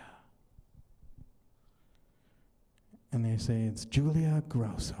 Canada. And they say it's Julia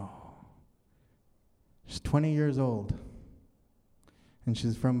Grosso. She's 20 years old. And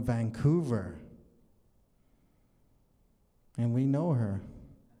she's from Vancouver. And we know her.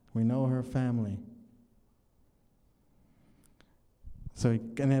 We know her family.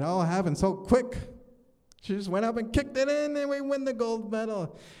 And it all happened so quick. She just went up and kicked it in, and we win the gold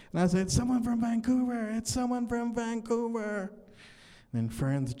medal. And I said, "It's someone from Vancouver. It's someone from Vancouver." And then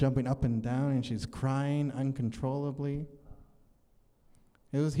Fern's jumping up and down, and she's crying uncontrollably.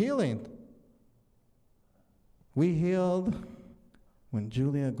 It was healing. We healed when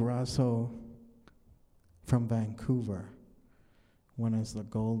Julia Grasso from Vancouver won us the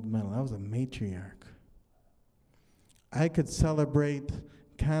gold medal. That was a matriarch. I could celebrate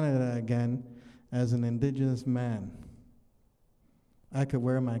Canada again as an Indigenous man. I could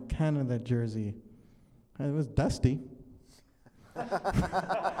wear my Canada jersey. It was dusty. But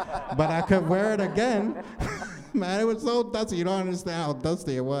I could wear it again. Man, it was so dusty. You don't understand how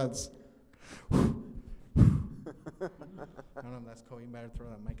dusty it was. I don't know if that's COVID. You better throw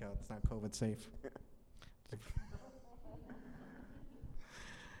that mic out. It's not COVID safe.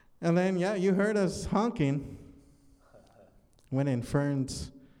 And then, yeah, you heard us honking. Went in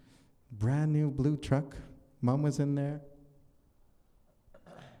Fern's brand new blue truck. Mom was in there.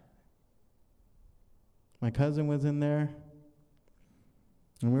 My cousin was in there.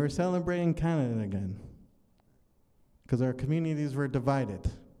 And we were celebrating Canada again. Because our communities were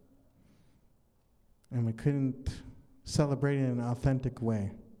divided. And we couldn't celebrate it in an authentic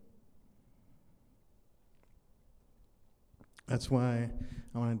way. That's why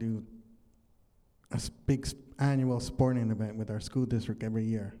I want to do a big annual sporting event with our school district every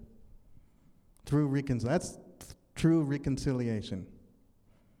year. That's true reconciliation.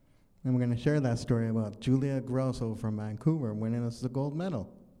 And we're going to share that story about Julia Grosso from Vancouver winning us the gold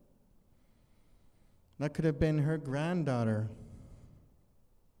medal. That could have been her granddaughter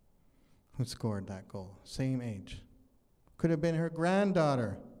who scored that goal, same age. Could have been her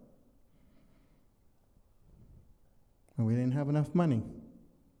granddaughter. And we didn't have enough money.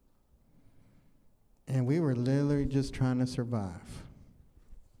 And we were literally just trying to survive.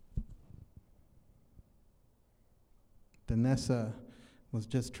 Danessa was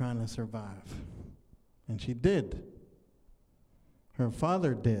just trying to survive. And she did. Her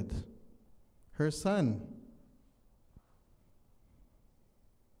father did. Her son.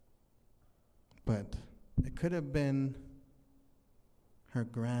 But it could have been her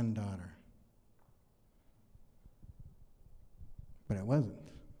granddaughter. But it wasn't.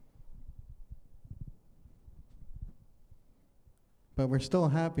 But we're still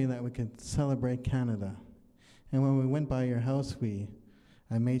happy that we could celebrate Canada. And when we went by your house,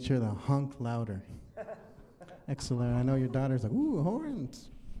 I made sure to honk louder. Excellent. I know your daughter's like, ooh, horns.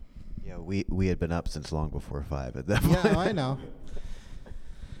 Yeah, we had been up since long before 5 at that point. Yeah, I know.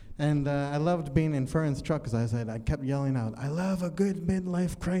 And I loved being in Fern's truck because I kept yelling out, "I love a good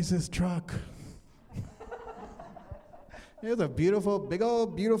midlife crisis truck." It was a beautiful, big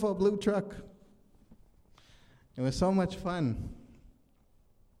old, beautiful blue truck. It was so much fun.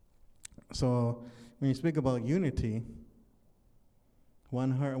 So when you speak about unity,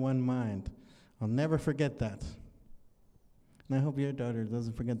 one heart, one mind, I'll never forget that. And I hope your daughter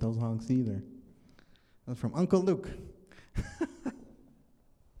doesn't forget those honks either. That's from Uncle Luke.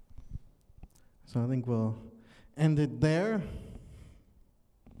 So I think we'll end it there.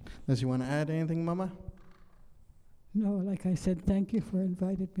 Unless you want to add anything, Mama? No, like I said, thank you for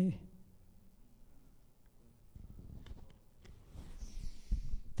inviting me.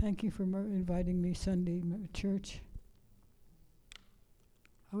 Thank you for inviting me Sunday church.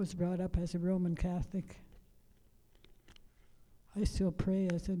 I was brought up as a Roman Catholic. I still pray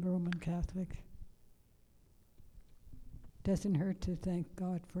as a Roman Catholic. Doesn't hurt to thank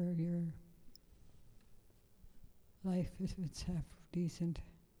God for your life if it's half decent.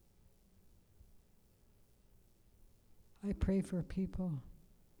 I pray for people.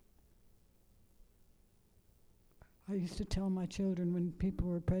 I used to tell my children when people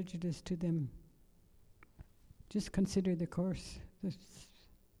were prejudiced to them, just consider the course, the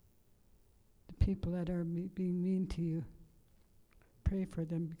people that are being mean to you. Pray for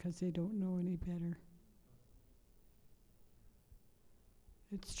them because they don't know any better.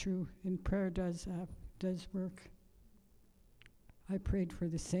 It's true, and prayer does work. I prayed for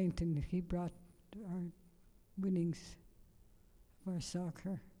the saint, and he brought our winnings of our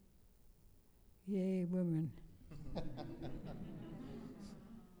soccer. Yay, women.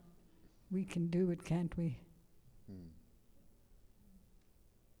 We can do it, can't we?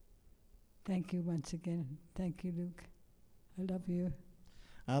 Thank you once again. Thank you, Luke. I love you.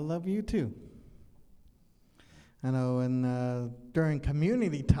 I love you too. I know, and during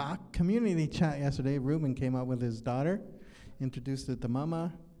community chat yesterday, Ruben came out with his daughter, introduced it to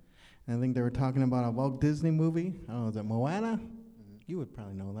Mama. And I think they were talking about a Walt Disney movie. I don't know, is it Moana? Mm-hmm. You would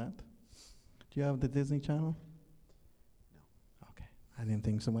probably know that. Do you have the Disney Channel? No. Okay. I didn't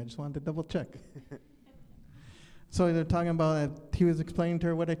think so. I just wanted to double check. So they're talking about, he was explaining to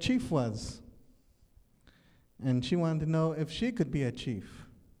her what a chief was. And she wanted to know if she could be a chief.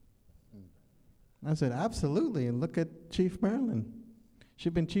 I said, absolutely. And look at Chief Marilyn.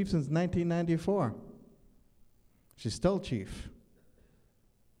 She's been chief since 1994. She's still chief.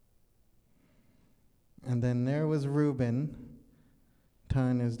 And then there was Reuben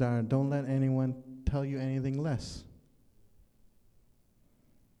telling his daughter, don't let anyone tell you anything less.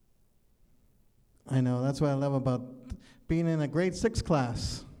 I know, that's what I love about being in a grade 6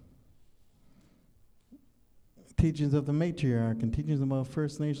 class. Teachings of the matriarch and teachings about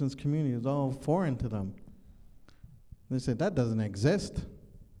First Nations community is all foreign to them. They said, that doesn't exist.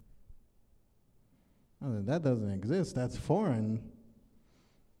 I said, that doesn't exist, that's foreign.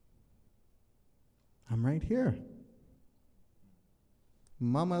 I'm right here.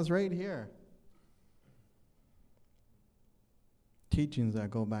 Mama's right here. Teachings that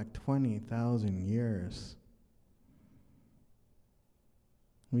go back 20,000 years.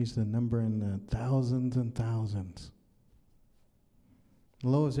 We used to number in the thousands and thousands. The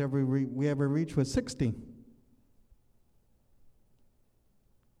lowest we ever reached was 60.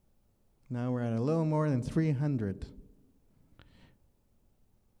 Now we're at a little more than 300.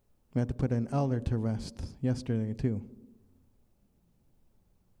 We had to put an elder to rest yesterday too,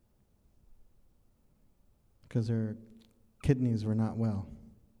 because her kidneys were not well.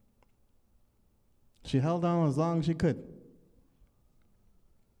 She held on as long as she could.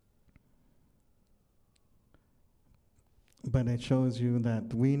 But it shows you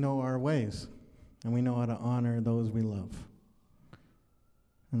that we know our ways, and we know how to honor those we love.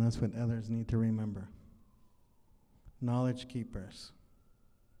 And that's what others need to remember. Knowledge keepers.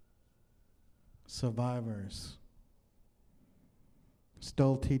 Survivors.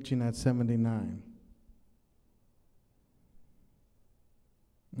 Still teaching at 79.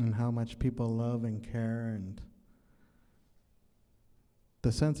 And how much people love and care, and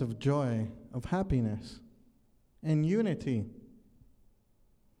the sense of joy, of happiness, and unity,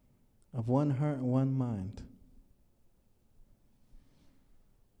 of one heart and one mind.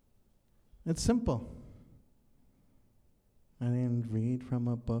 It's simple. I didn't read from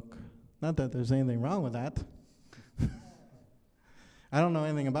a book. Not that there's anything wrong with that. I don't know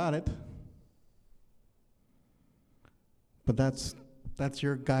anything about it. But that's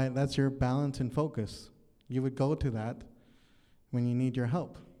your guide, that's your balance and focus. You would go to that when you need your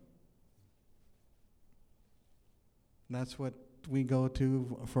help. That's what we go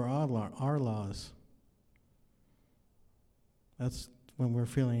to for our laws. That's when we're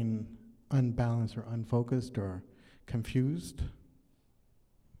feeling unbalanced or unfocused or confused.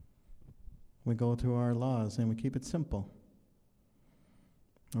 We go to our laws and we keep it simple.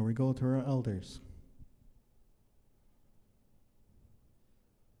 Or we go to our elders.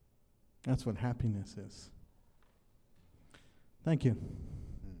 That's what happiness is. Thank you.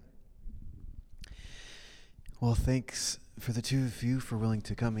 Well, thanks for the two of you for willing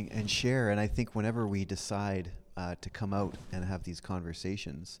to come and share. And I think whenever we decide to come out and have these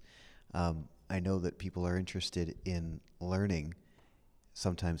conversations, I know that people are interested in learning,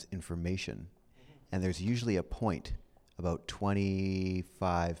 sometimes information. And there's usually a point about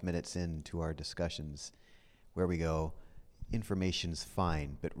 25 minutes into our discussions where we go, information's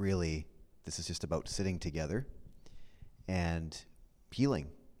fine, but really this is just about sitting together and healing,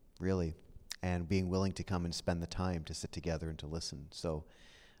 really, and being willing to come and spend the time to sit together and to listen. So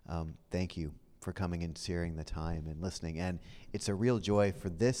thank you for coming and sharing the time and listening. And it's a real joy for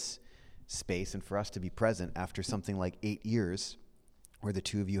this space and for us to be present after something like 8 years where the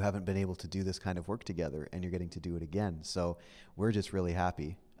two of you haven't been able to do this kind of work together, and you're getting to do it again. So we're just really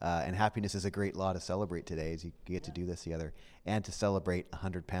happy. And happiness is a great law to celebrate today, as you get to do this together, and to celebrate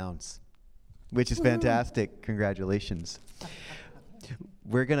 100 pounds, which is fantastic. Congratulations.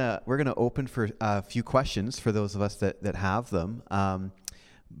 We're gonna open for a few questions for those of us that have them.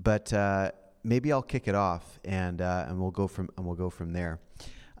 But maybe I'll kick it off, and we'll go from there.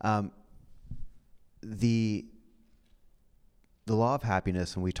 The law of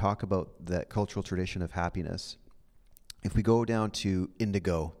happiness, when we talk about the cultural tradition of happiness, if we go down to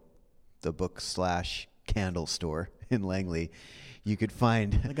Indigo, the book/candle store in Langley, you could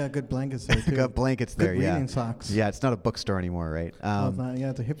find... They got good blankets there, too. They got blankets there, good yeah. reading socks. Yeah, it's not a bookstore anymore, right?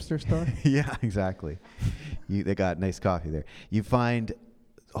 It's a hipster store? Yeah, exactly. They got nice coffee there. You find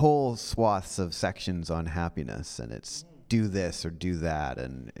whole swaths of sections on happiness, and it's do this or do that,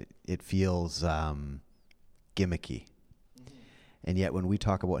 and it feels gimmicky. And yet when we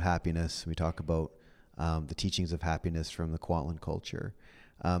talk about happiness, we talk about the teachings of happiness from the Kwantlen culture.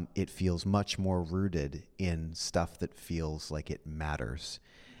 it feels much more rooted in stuff that feels like it matters.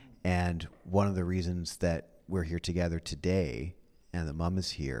 And one of the reasons that we're here together today and that Mom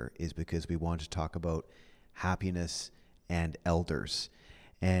is here is because we want to talk about happiness and elders.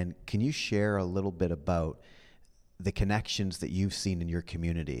 And can you share a little bit about the connections that you've seen in your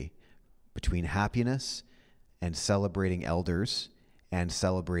community between happiness and celebrating elders and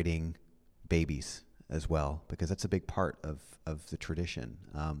celebrating babies as well? Because that's a big part of the tradition,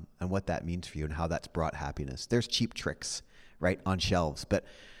 and what that means for you and how that's brought happiness. There's cheap tricks, right, on shelves, but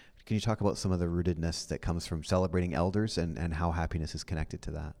can you talk about some of the rootedness that comes from celebrating elders and how happiness is connected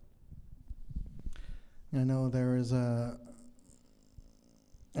to that? I know there is at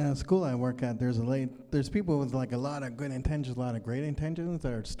a school I work at, there's people with like a lot of good intentions, a lot of great intentions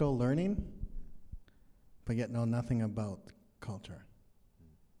that are still learning, but yet know nothing about culture.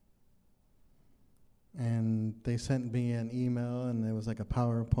 And they sent me an email, and it was like a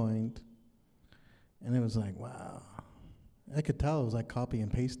PowerPoint, and it was like, wow. I could tell it was like copy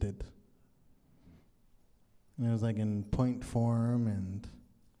and pasted. And it was like in point form, and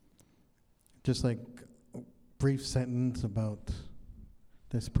just like a brief sentence about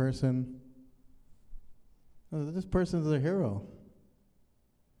this person. Oh, this person's a hero.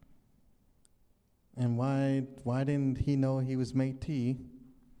 And why didn't he know he was Métis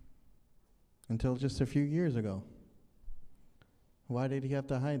until just a few years ago? Why did he have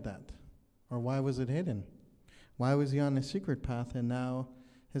to hide that? Or why was it hidden? Why was he on a secret path and now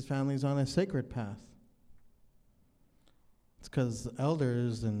his family's on a sacred path? It's because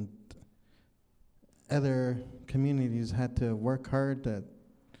elders and other communities had to work hard to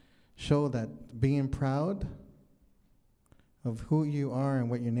show that being proud of who you are and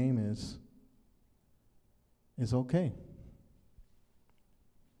what your name is okay.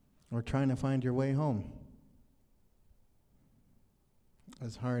 Or trying to find your way home,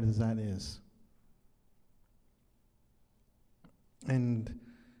 as hard as that is. And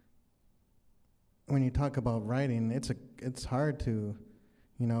when you talk about writing, it's hard to,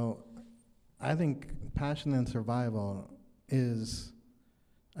 I think passion and survival is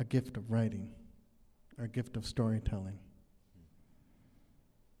a gift of writing, or a gift of storytelling.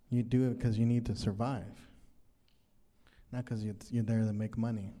 You do it because you need to survive, not because you're there to make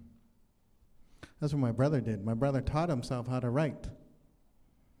money. That's what my brother did. My brother taught himself how to write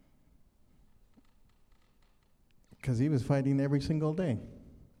because he was fighting every single day.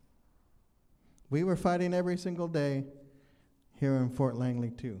 We were fighting every single day here in Fort Langley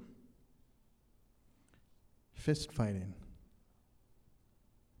too. Fist fighting,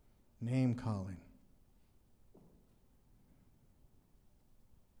 name calling,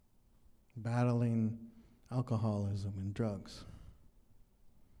 battling alcoholism and drugs.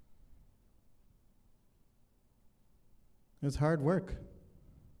 It's hard work.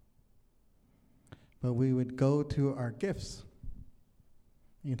 But we would go to our gifts.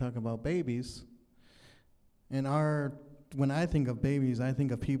 You talk about babies. And when I think of babies, I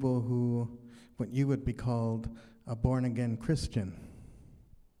think of people who, what you would be called a born-again Christian,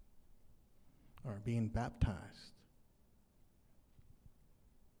 or being baptized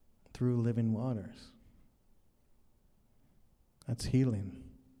through living waters. That's healing.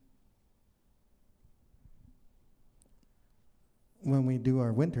 When we do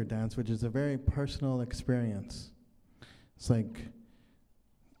our winter dance, which is a very personal experience, it's like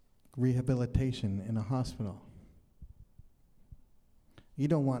rehabilitation in a hospital. You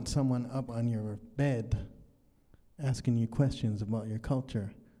don't want someone up on your bed asking you questions about your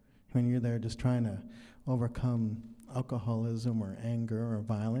culture when you're there just trying to overcome alcoholism or anger or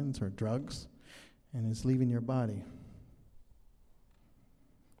violence or drugs, and it's leaving your body.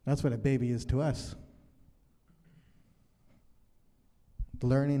 That's what a baby is to us.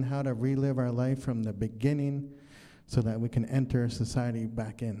 Learning how to relive our life from the beginning so that we can enter society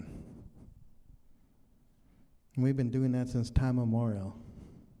back in. And we've been doing that since time immemorial.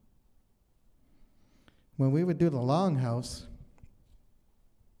 When we would do the longhouse,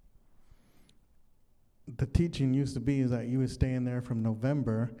 the teaching used to be is that you would stay in there from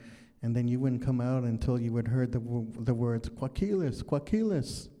November, and then you wouldn't come out until you would heard the words Kwakilis,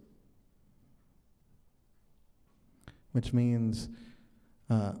 Kwakilis, which means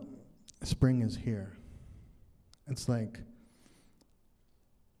spring is here. It's like,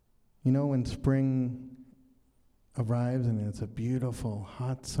 when spring arrives and it's a beautiful,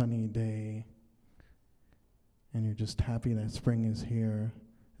 hot, sunny day, and you're just happy that spring is here.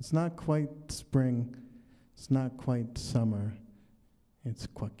 It's not quite spring, it's not quite summer, it's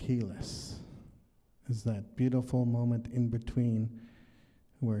Kwakilis. It's that beautiful moment in between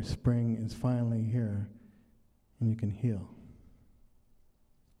where spring is finally here and you can heal.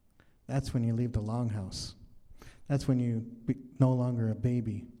 That's when you leave the longhouse. That's when you no longer a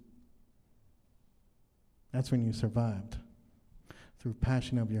baby. That's when you survived. Through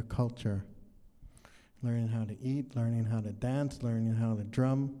passion of your culture. Learning how to eat, learning how to dance, learning how to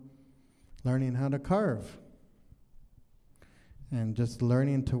drum, learning how to carve. And just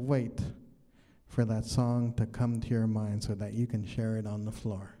learning to wait for that song to come to your mind so that you can share it on the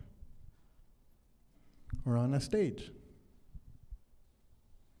floor or on a stage.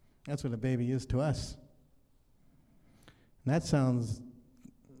 That's what a baby is to us. And that sounds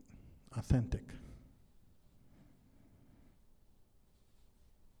authentic.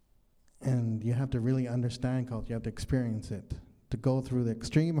 And you have to really understand culture. You have to experience it, to go through the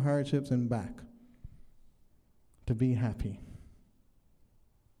extreme hardships and back, to be happy.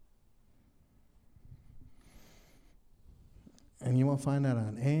 And you won't find that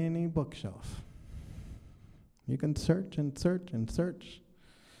on any bookshelf. You can search and search and search.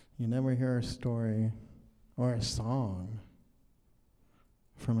 You never hear a story or a song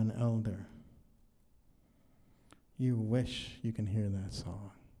from an elder. You wish you can hear that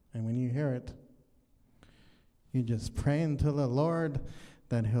song. And when you hear it, you just pray unto the Lord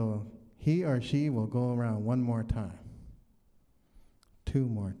that he or she will go around one more time, 2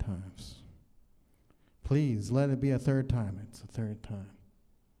 more times. Please let it be a 3rd time. It's a 3rd time.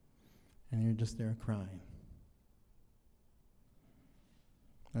 And you're just there crying.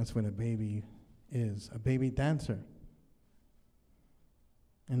 That's what a baby is, a baby dancer.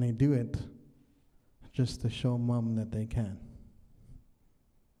 And they do it just to show mom that they can.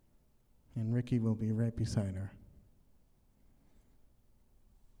 And Ricky will be right beside her.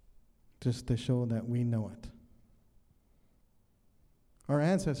 Just to show that we know it. Our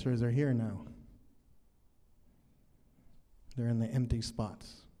ancestors are here now. They're in the empty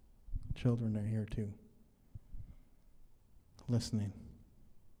spots. Children are here too, listening.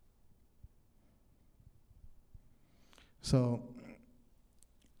 So,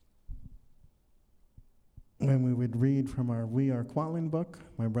 when we would read from our We Are Kwantlen book,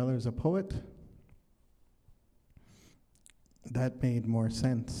 my brother's a poet, that made more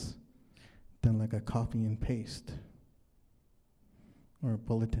sense than like a copy and paste or a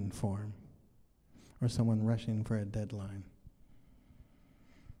bulletin form or someone rushing for a deadline.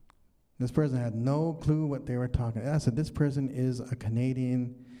 This person had no clue what they were talking about. I said, this person is a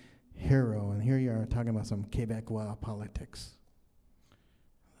Canadian hero, and here you are talking about some Quebecois politics.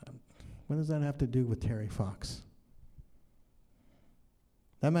 What does that have to do with Terry Fox?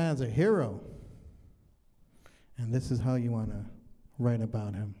 That man's a hero. And this is how you want to write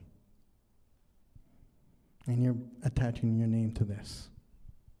about him. And you're attaching your name to this.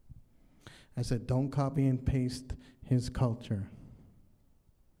 I said, don't copy and paste his culture.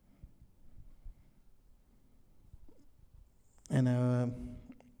 And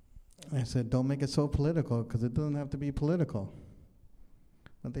I said, don't make it so political, because it doesn't have to be political.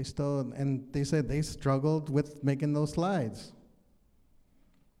 But they still, and they said they struggled with making those slides.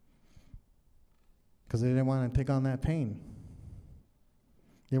 Because they didn't want to take on that pain.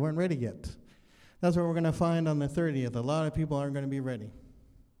 They weren't ready yet. That's what we're going to find on the 30th. A lot of people aren't going to be ready.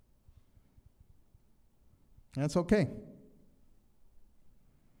 That's okay.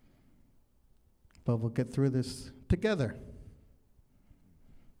 But we'll get through this together.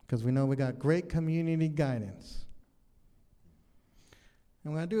 Because we know we got great community guidance.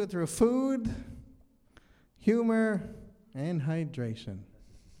 And we're going to do it through food, humor, and hydration.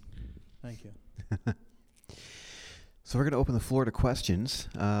 Thank you. So we're going to open the floor to questions.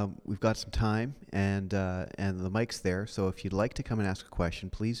 We've got some time, and the mic's there. So if you'd like to come and ask a question,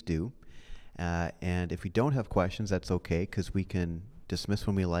 please do. And if we don't have questions, that's okay, because we can dismiss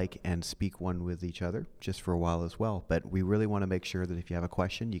when we like and speak one with each other just for a while as well. But we really want to make sure that if you have a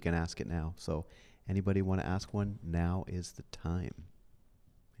question, you can ask it now. So anybody want to ask one? Now is the time.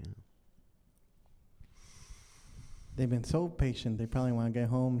 Yeah. They've been so patient, they probably want to get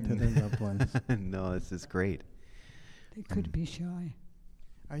home to their loved ones. No, this is great. They could be shy.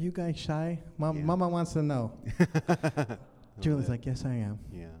 Are you guys shy? Yeah. Mama wants to know. Julie's like, yes, I am.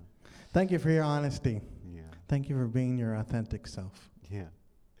 Yeah. Thank you for your honesty. Yeah. Thank you for being your authentic self. Yeah.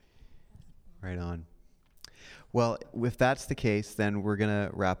 Right on. Well, if that's the case, then we're going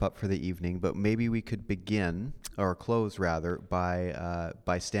to wrap up for the evening, but maybe we could begin, or close rather,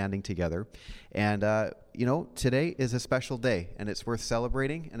 by standing together. And, today is a special day, and it's worth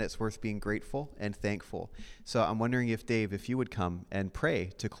celebrating, and it's worth being grateful and thankful. So I'm wondering if, Dave, if you would come and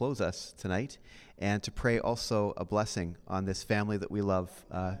pray to close us tonight, and to pray also a blessing on this family that we love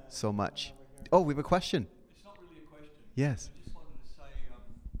so much. Oh, we have a question. It's not really a question. Yes. I just wanted to say,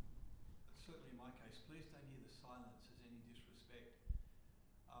 certainly in my case, please don't hear the silence as any disrespect.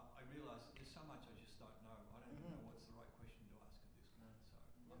 I I realise that there's so much I just don't know. I don't even know what's the right question to ask at this point.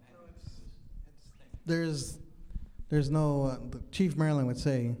 So I'm happy to listen. There's no, Chief Marilyn would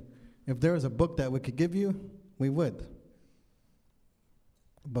say, if there was a book that we could give you, we would.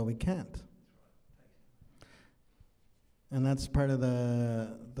 But we can't. And that's part of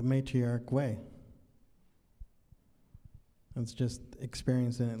the matriarch way. It's just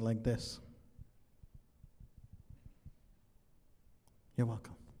experiencing it like this. You're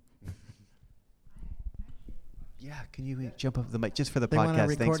welcome. Yeah, can you jump up the mic just for the They want podcast?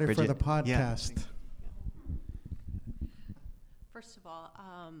 to Thanks, record it Bridget. for the podcast. Yeah. First of all,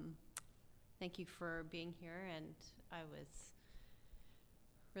 thank you for being here, and I was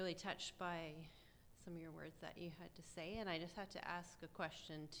really touched by some of your words that you had to say, and I just had to ask a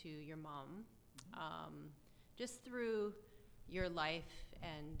question to your mom. Just through your life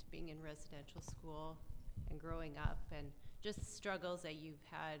and being in residential school and growing up and just struggles that you've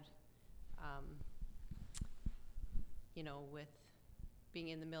had, with being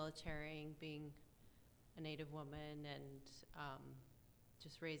in the military, being a Native woman, and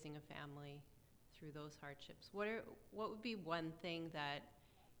just raising a family through those hardships. What would be one thing that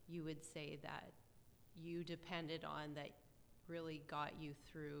you would say that you depended on that really got you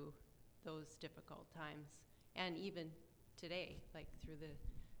through those difficult times, and even today, like through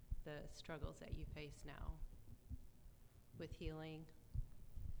the struggles that you face now with healing?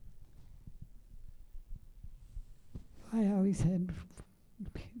 I always had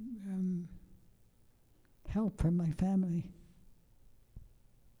help from my family.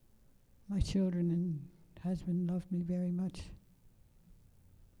 My children and husband loved me very much.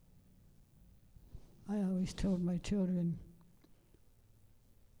 I always told my children,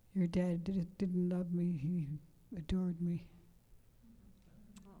 your dad didn't love me, he adored me.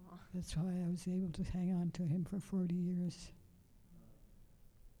 Aww. That's why I was able to hang on to him for 40 years.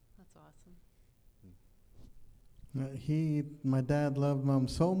 That's awesome. My dad loved Mom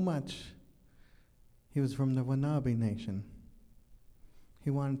so much. He was from the Wanabe Nation. He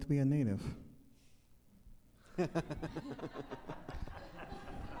wanted to be a native.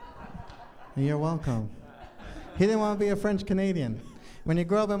 You're welcome. He didn't want to be a French Canadian. When you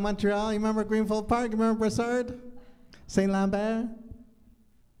grow up in Montreal, you remember Greenfield Park? You remember Brassard? Saint Lambert?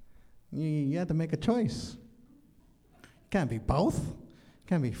 You had to make a choice. Can't be both.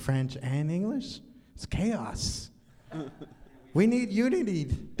 Can't be French and English. It's chaos. We need unity.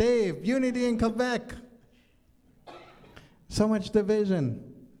 Dave, unity in Quebec. So much division.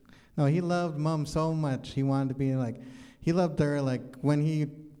 No, he loved Mom so much. He wanted to be he loved her when he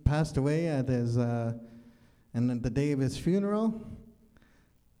passed away at his, and the day of his funeral,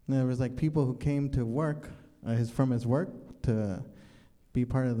 there was people who came to work, from his work to be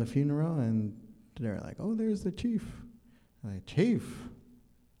part of the funeral, and they're like, oh, there's the chief. I'm like, chief?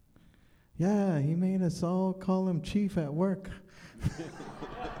 Yeah, he made us all call him chief at work.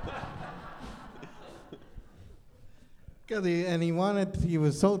 He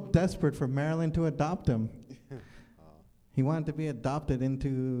was so desperate for Marilyn to adopt him. He wanted to be adopted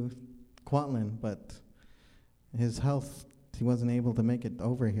into Kwantlen, but his health, he wasn't able to make it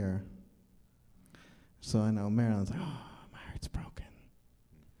over here. So I know Marilyn's like, oh, my heart's broken.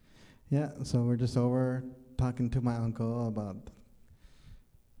 Yeah, so we're just over talking to my uncle about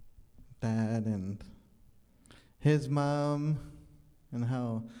Dad and his mom and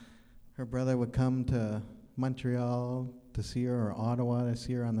how her brother would come to Montreal to see her, or Ottawa to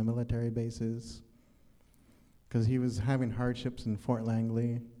see her on the military bases, because he was having hardships in Fort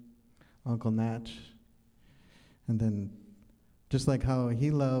Langley, Uncle Natch. And then just like how he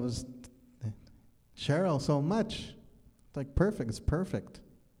loves Cheryl so much, it's perfect. It's perfect.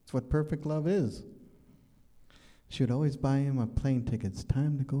 It's what perfect love is. She would always buy him a plane ticket. It's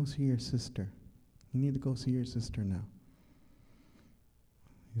time to go see your sister. You need to go see your sister now.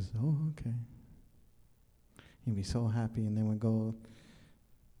 He said, oh, okay. He'd be so happy, and then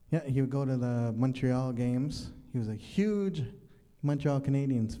he would go to the Montreal games. He was a huge Montreal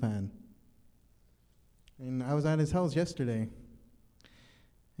Canadiens fan. And I was at his house yesterday,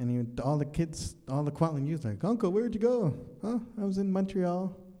 and all the Kwantlen youth like, Uncle, where'd you go? Huh? I was in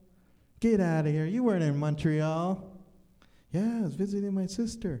Montreal. Get out of here. You weren't in Montreal. Yeah, I was visiting my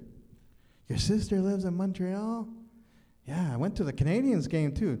sister. Your sister lives in Montreal? Yeah, I went to the Canadiens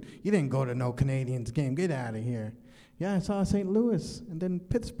game too. You didn't go to no Canadiens game. Get out of here. Yeah, I saw St. Louis and then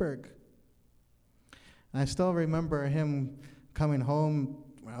Pittsburgh. I still remember him coming home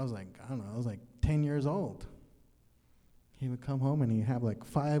when I was I was 10 years old. He would come home and he'd have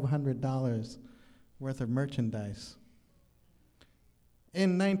 $500 worth of merchandise.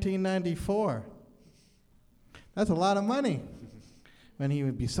 In 1994. That's a lot of money. And he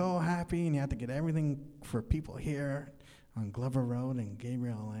would be so happy, and he had to get everything for people here on Glover Road and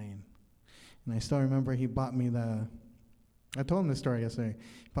Gabriel Lane. And I still remember he bought me I told him this story yesterday.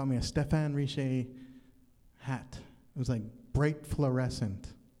 He bought me a Stéphane Richer hat. It was like bright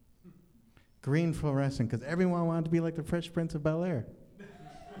fluorescent, green fluorescent, because everyone wanted to be like the Fresh Prince of Bel-Air.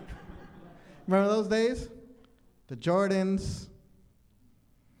 Remember those days? The Jordans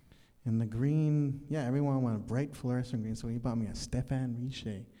and the green. Yeah, everyone wanted bright fluorescent green, so he bought me a Stéphane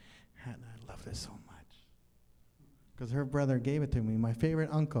Richer hat, and I loved it so much. Because her brother gave it to me, my favorite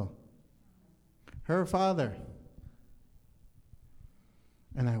uncle. Her father.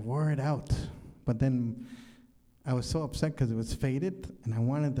 And I wore it out. But then I was so upset because it was faded, and I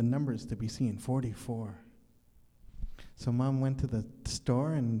wanted the numbers to be seen, 44. So Mom went to the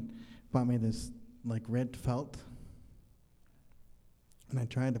store and bought me this like red felt. And I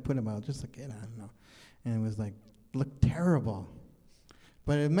tried to put it out just like it, I don't know. And it was like, looked terrible.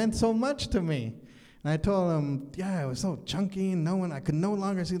 But it meant so much to me. And I told him, yeah, it was so chunky, and I could no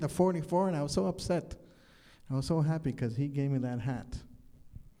longer see the 44, and I was so upset. I was so happy because he gave me that hat.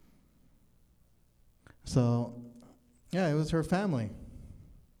 So, yeah, it was her family.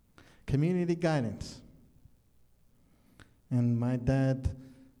 Community guidance. And my dad,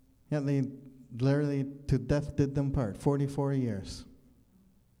 yeah, they literally to death did them part, 44 years.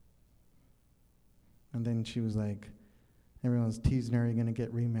 And then she was like, everyone's teasing her, are you going to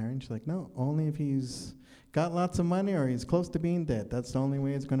get remarried? She's like, no, only if he's got lots of money or he's close to being dead. That's the only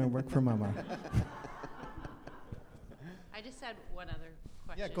way it's going to work for Mama. I just had one other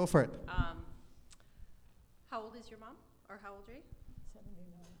question. Yeah, go for it. How old is your mom? Or how old are you? 79.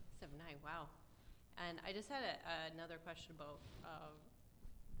 79, wow. And I just had another question about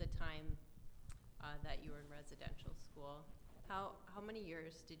the time that you were in residential school. How many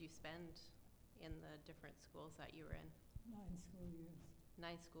years did you spend in the different schools that you were in? 9 school years.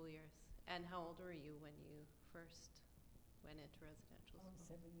 9 school years. And how old were you when you first went into residential I was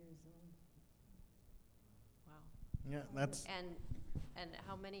school? 7 years old. Wow. Yeah, that's... And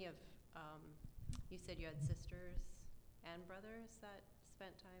how many of, you said you had sisters and brothers that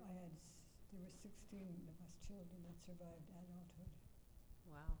spent time? There were 16 of us children that survived adulthood.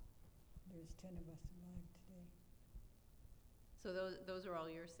 Wow. There's 10 of us alive today. So those are all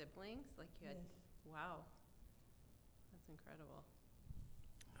your siblings? Like you had, Yes. wow. That's incredible.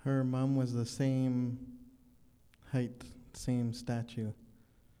 Her mom was the same height, same stature,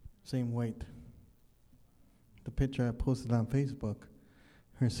 same weight. The picture I posted on Facebook,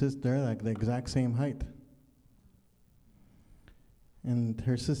 her sister, like the exact same height. And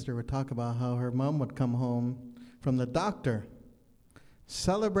her sister would talk about how her mom would come home from the doctor,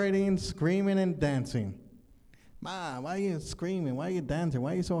 celebrating, screaming, and dancing. Ma, why are you screaming? Why are you dancing?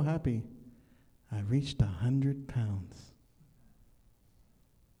 Why are you so happy? I reached 100 pounds.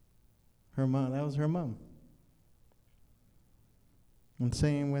 Her mom, that was her mom. And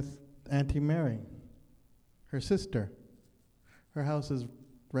same with Auntie Mary, her sister. Her house is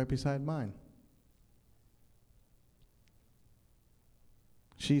right beside mine.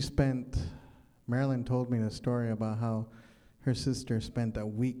 Marilyn told me the story about how her sister spent a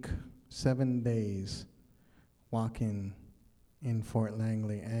week, 7 days, walking in Fort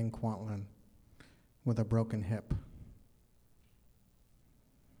Langley and Kwantlen with a broken hip.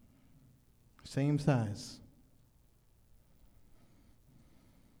 Same size.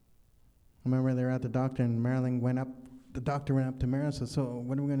 I remember they were at the doctor, and the doctor went up to Marilyn and said, so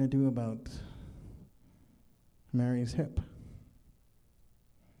what are we going to do about Mary's hip?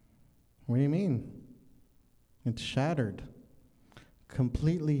 What do you mean? It's shattered.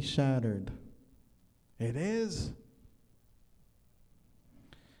 Completely shattered. It is?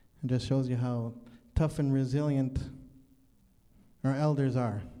 It just shows you how tough and resilient our elders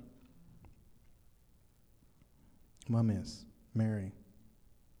are. Mom is, Mary.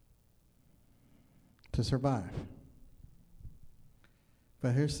 To survive.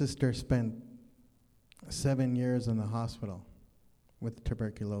 But her sister spent 7 years in the hospital with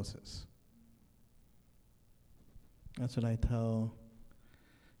tuberculosis. That's what I tell.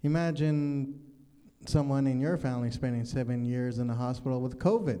 Imagine someone in your family spending 7 years in the hospital with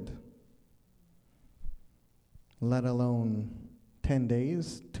COVID, let alone 10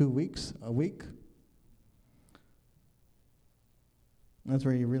 days, 2 weeks, a week. That's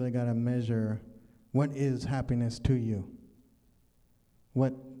where you really got to measure what is happiness to you.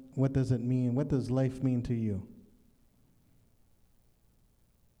 What does it mean? What does life mean to you?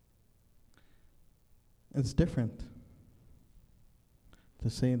 It's different to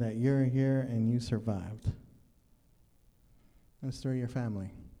say that you're here and you survived. That's through your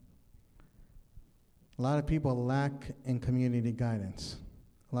family. A lot of people lack in community guidance.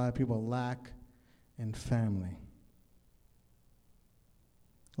 A lot of people lack in family.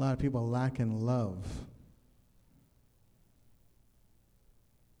 A lot of people lack in love.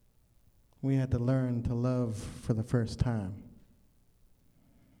 We had to learn to love for the first time.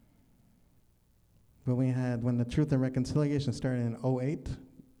 But when the Truth and Reconciliation started in 2008,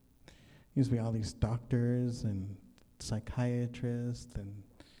 used to be all these doctors and psychiatrists and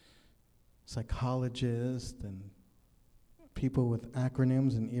psychologists and people with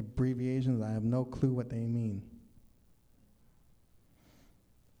acronyms and abbreviations. I have no clue what they mean.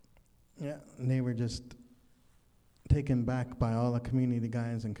 Yeah, and they were just taken back by all the community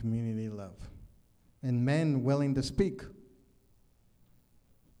guys and community love. And men willing to speak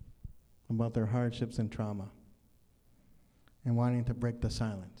about their hardships and trauma and wanting to break the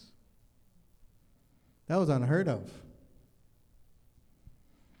silence. That was unheard of.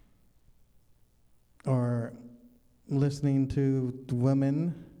 Or listening to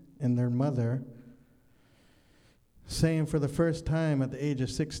women and their mother saying for the first time at the age of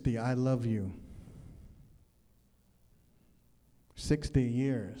 60, I love you. 60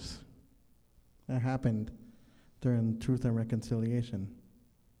 years. That happened during Truth and Reconciliation.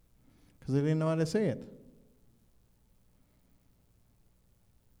 Because they didn't know how to say it.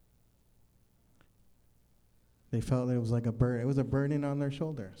 They felt it was like a burden. It was a burden on their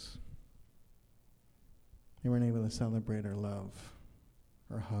shoulders. They weren't able to celebrate or love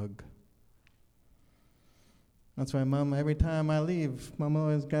or hug. That's why Mom, every time I leave, Mama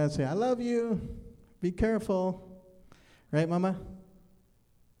always got to say, I love you. Be careful. Right, Mama?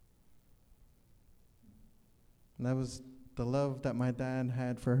 And that was the love that my dad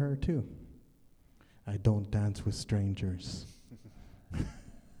had for her, too. I don't dance with strangers.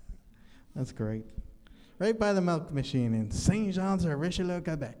 That's great. Right by the milk machine in St. Jean's or Richelieu,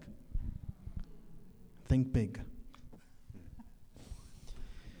 Quebec. Think big.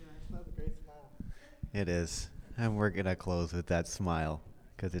 That's a great smile. It is. And we're going to close with that smile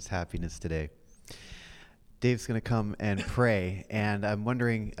because it's happiness today. Dave's going to come and pray. And I'm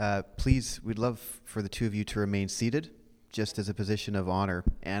wondering, please, we'd love for the two of you to remain seated, just as a position of honor.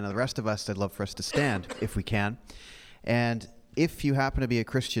 And the rest of us, I'd love for us to stand, if we can. And if you happen to be a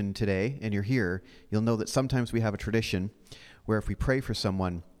Christian today and you're here, you'll know that sometimes we have a tradition where if we pray for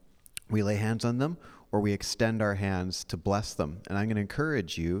someone, we lay hands on them or we extend our hands to bless them. And I'm going to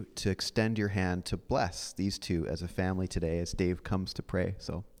encourage you to extend your hand to bless these two as a family today as Dave comes to pray.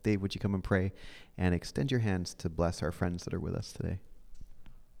 So, Dave, would you come and pray and extend your hands to bless our friends that are with us today?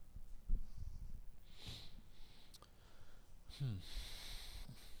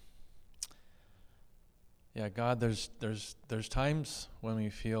 Yeah, God, there's times when we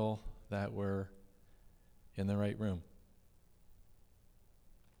feel that we're in the right room.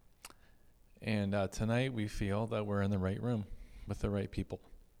 And tonight we feel that we're in the right room with the right people.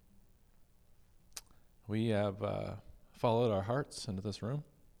 We have followed our hearts into this room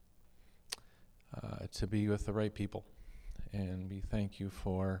to be with the right people. And we thank you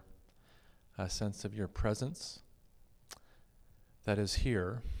for a sense of your presence that is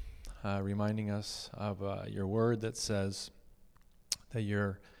here, reminding us of your word that says that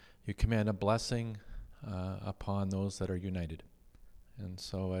you command a blessing upon those that are united. And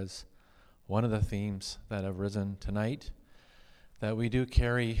so as one of the themes that have risen tonight that we do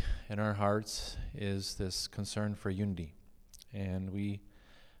carry in our hearts is this concern for unity. And we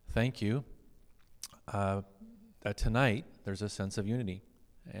thank you that tonight there's a sense of unity.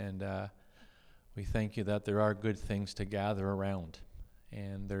 And we thank you that there are good things to gather around.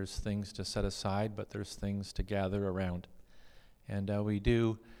 And there's things to set aside, but there's things to gather around. And we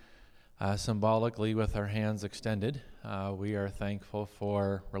do symbolically with our hands extended. We are thankful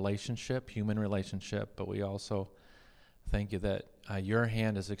for relationship, human relationship, but we also thank you that your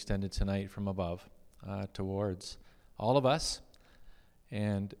hand is extended tonight from above towards all of us.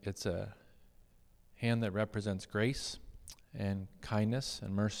 And it's a hand that represents grace and kindness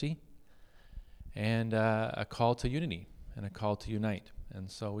and mercy and a call to unity and a call to unite. And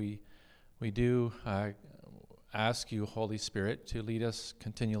so we do ask you, Holy Spirit, to lead us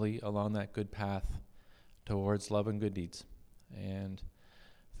continually along that good path towards love and good deeds. And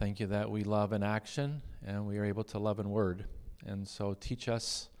thank you that we love in action and we are able to love in word. And so teach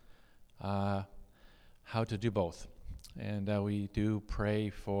us how to do both. And we do pray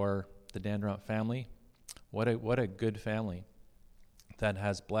for the Dandurand family. What a good family that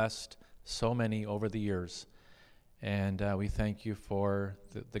has blessed so many over the years. And we thank you for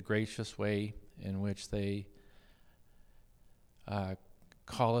the gracious way in which they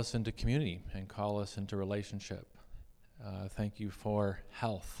call us into community and call us into relationship. Thank you for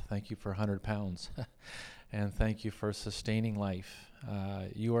health. Thank you for 100 pounds. And thank you for sustaining life.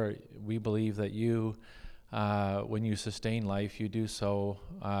 We believe that you, when you sustain life, you do so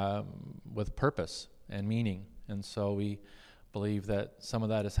with purpose and meaning. And so we believe that some of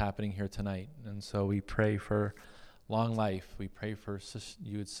that is happening here tonight. And so we pray for long life. We pray for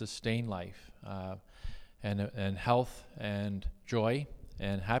you would sustain life, and health and joy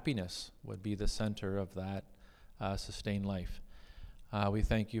and happiness would be the center of that sustained life. We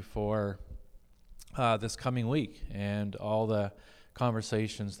thank you for this coming week and all the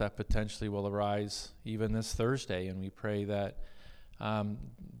conversations that potentially will arise even this Thursday. And we pray that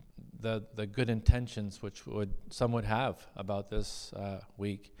the good intentions which some would have about this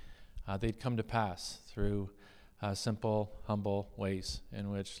week, they'd come to pass through simple, humble ways in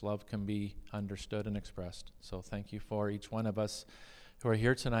which love can be understood and expressed. So thank you for each one of us who are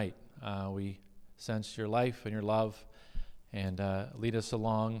here tonight. We sense your life and your love, and lead us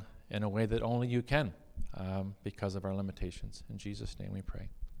along in a way that only you can, because of our limitations. In Jesus' name we pray.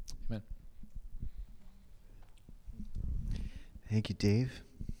 Amen. Thank you, Dave.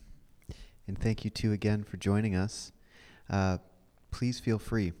 And thank you, too, again for joining us. Please feel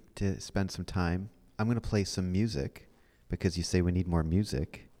free to spend some time. I'm going to play some music because you say we need more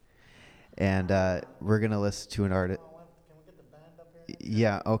music. And we're going to listen to an artist. Can we get the band up here?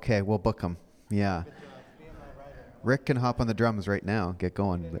 Yeah, okay, we'll book them. Yeah. Rick can hop on the drums right now, get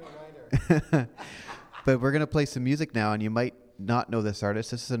going. But we're going to play some music now, and you might not know this artist.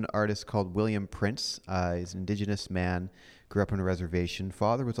 This is an artist called William Prince. He's an indigenous man, grew up on a reservation.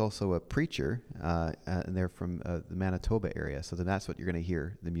 Father was also a preacher, and they're from the Manitoba area. So then that's what you're going to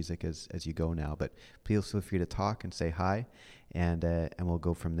hear, the music as you go now. But please feel free to talk and say hi, and we'll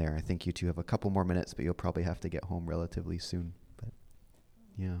go from there. I think you two have a couple more minutes, but you'll probably have to get home relatively soon. But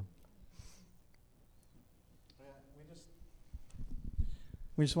yeah.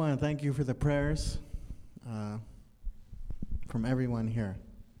 We just want to thank you for the prayers from everyone here.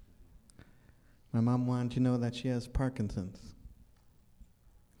 My mom wanted to know that she has Parkinson's.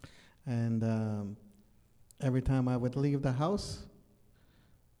 And every time I would leave the house,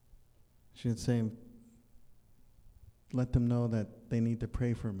 she would say, let them know that they need to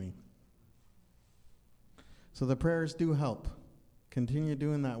pray for me. So the prayers do help. Continue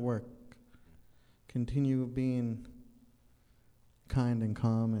doing that work. Continue being kind and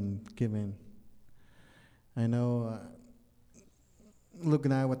calm and giving. I know Luke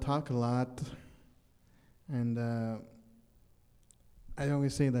and I would talk a lot, and I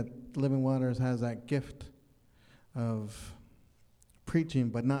always say that Living Waters has that gift of preaching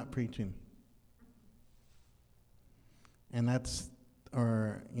but not preaching. And that's,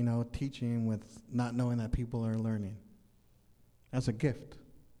 or, teaching with not knowing that people are learning. That's a gift.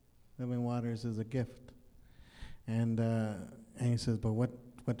 Living Waters is a gift. And he says, but what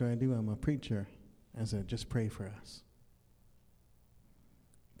do I do? I'm a preacher. I said, just pray for us.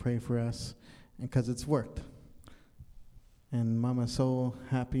 Pray for us, because it's worked. And Mama's so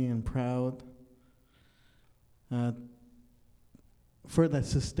happy and proud for that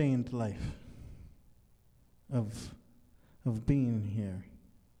sustained life of being here,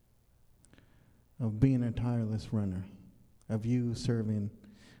 of being a tireless runner, of you serving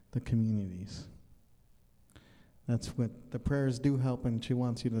the communities. That's what the prayers do help, and she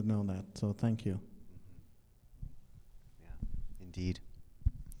wants you to know that. So thank you. Yeah, indeed.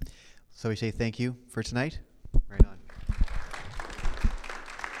 So we say thank you for tonight. Right.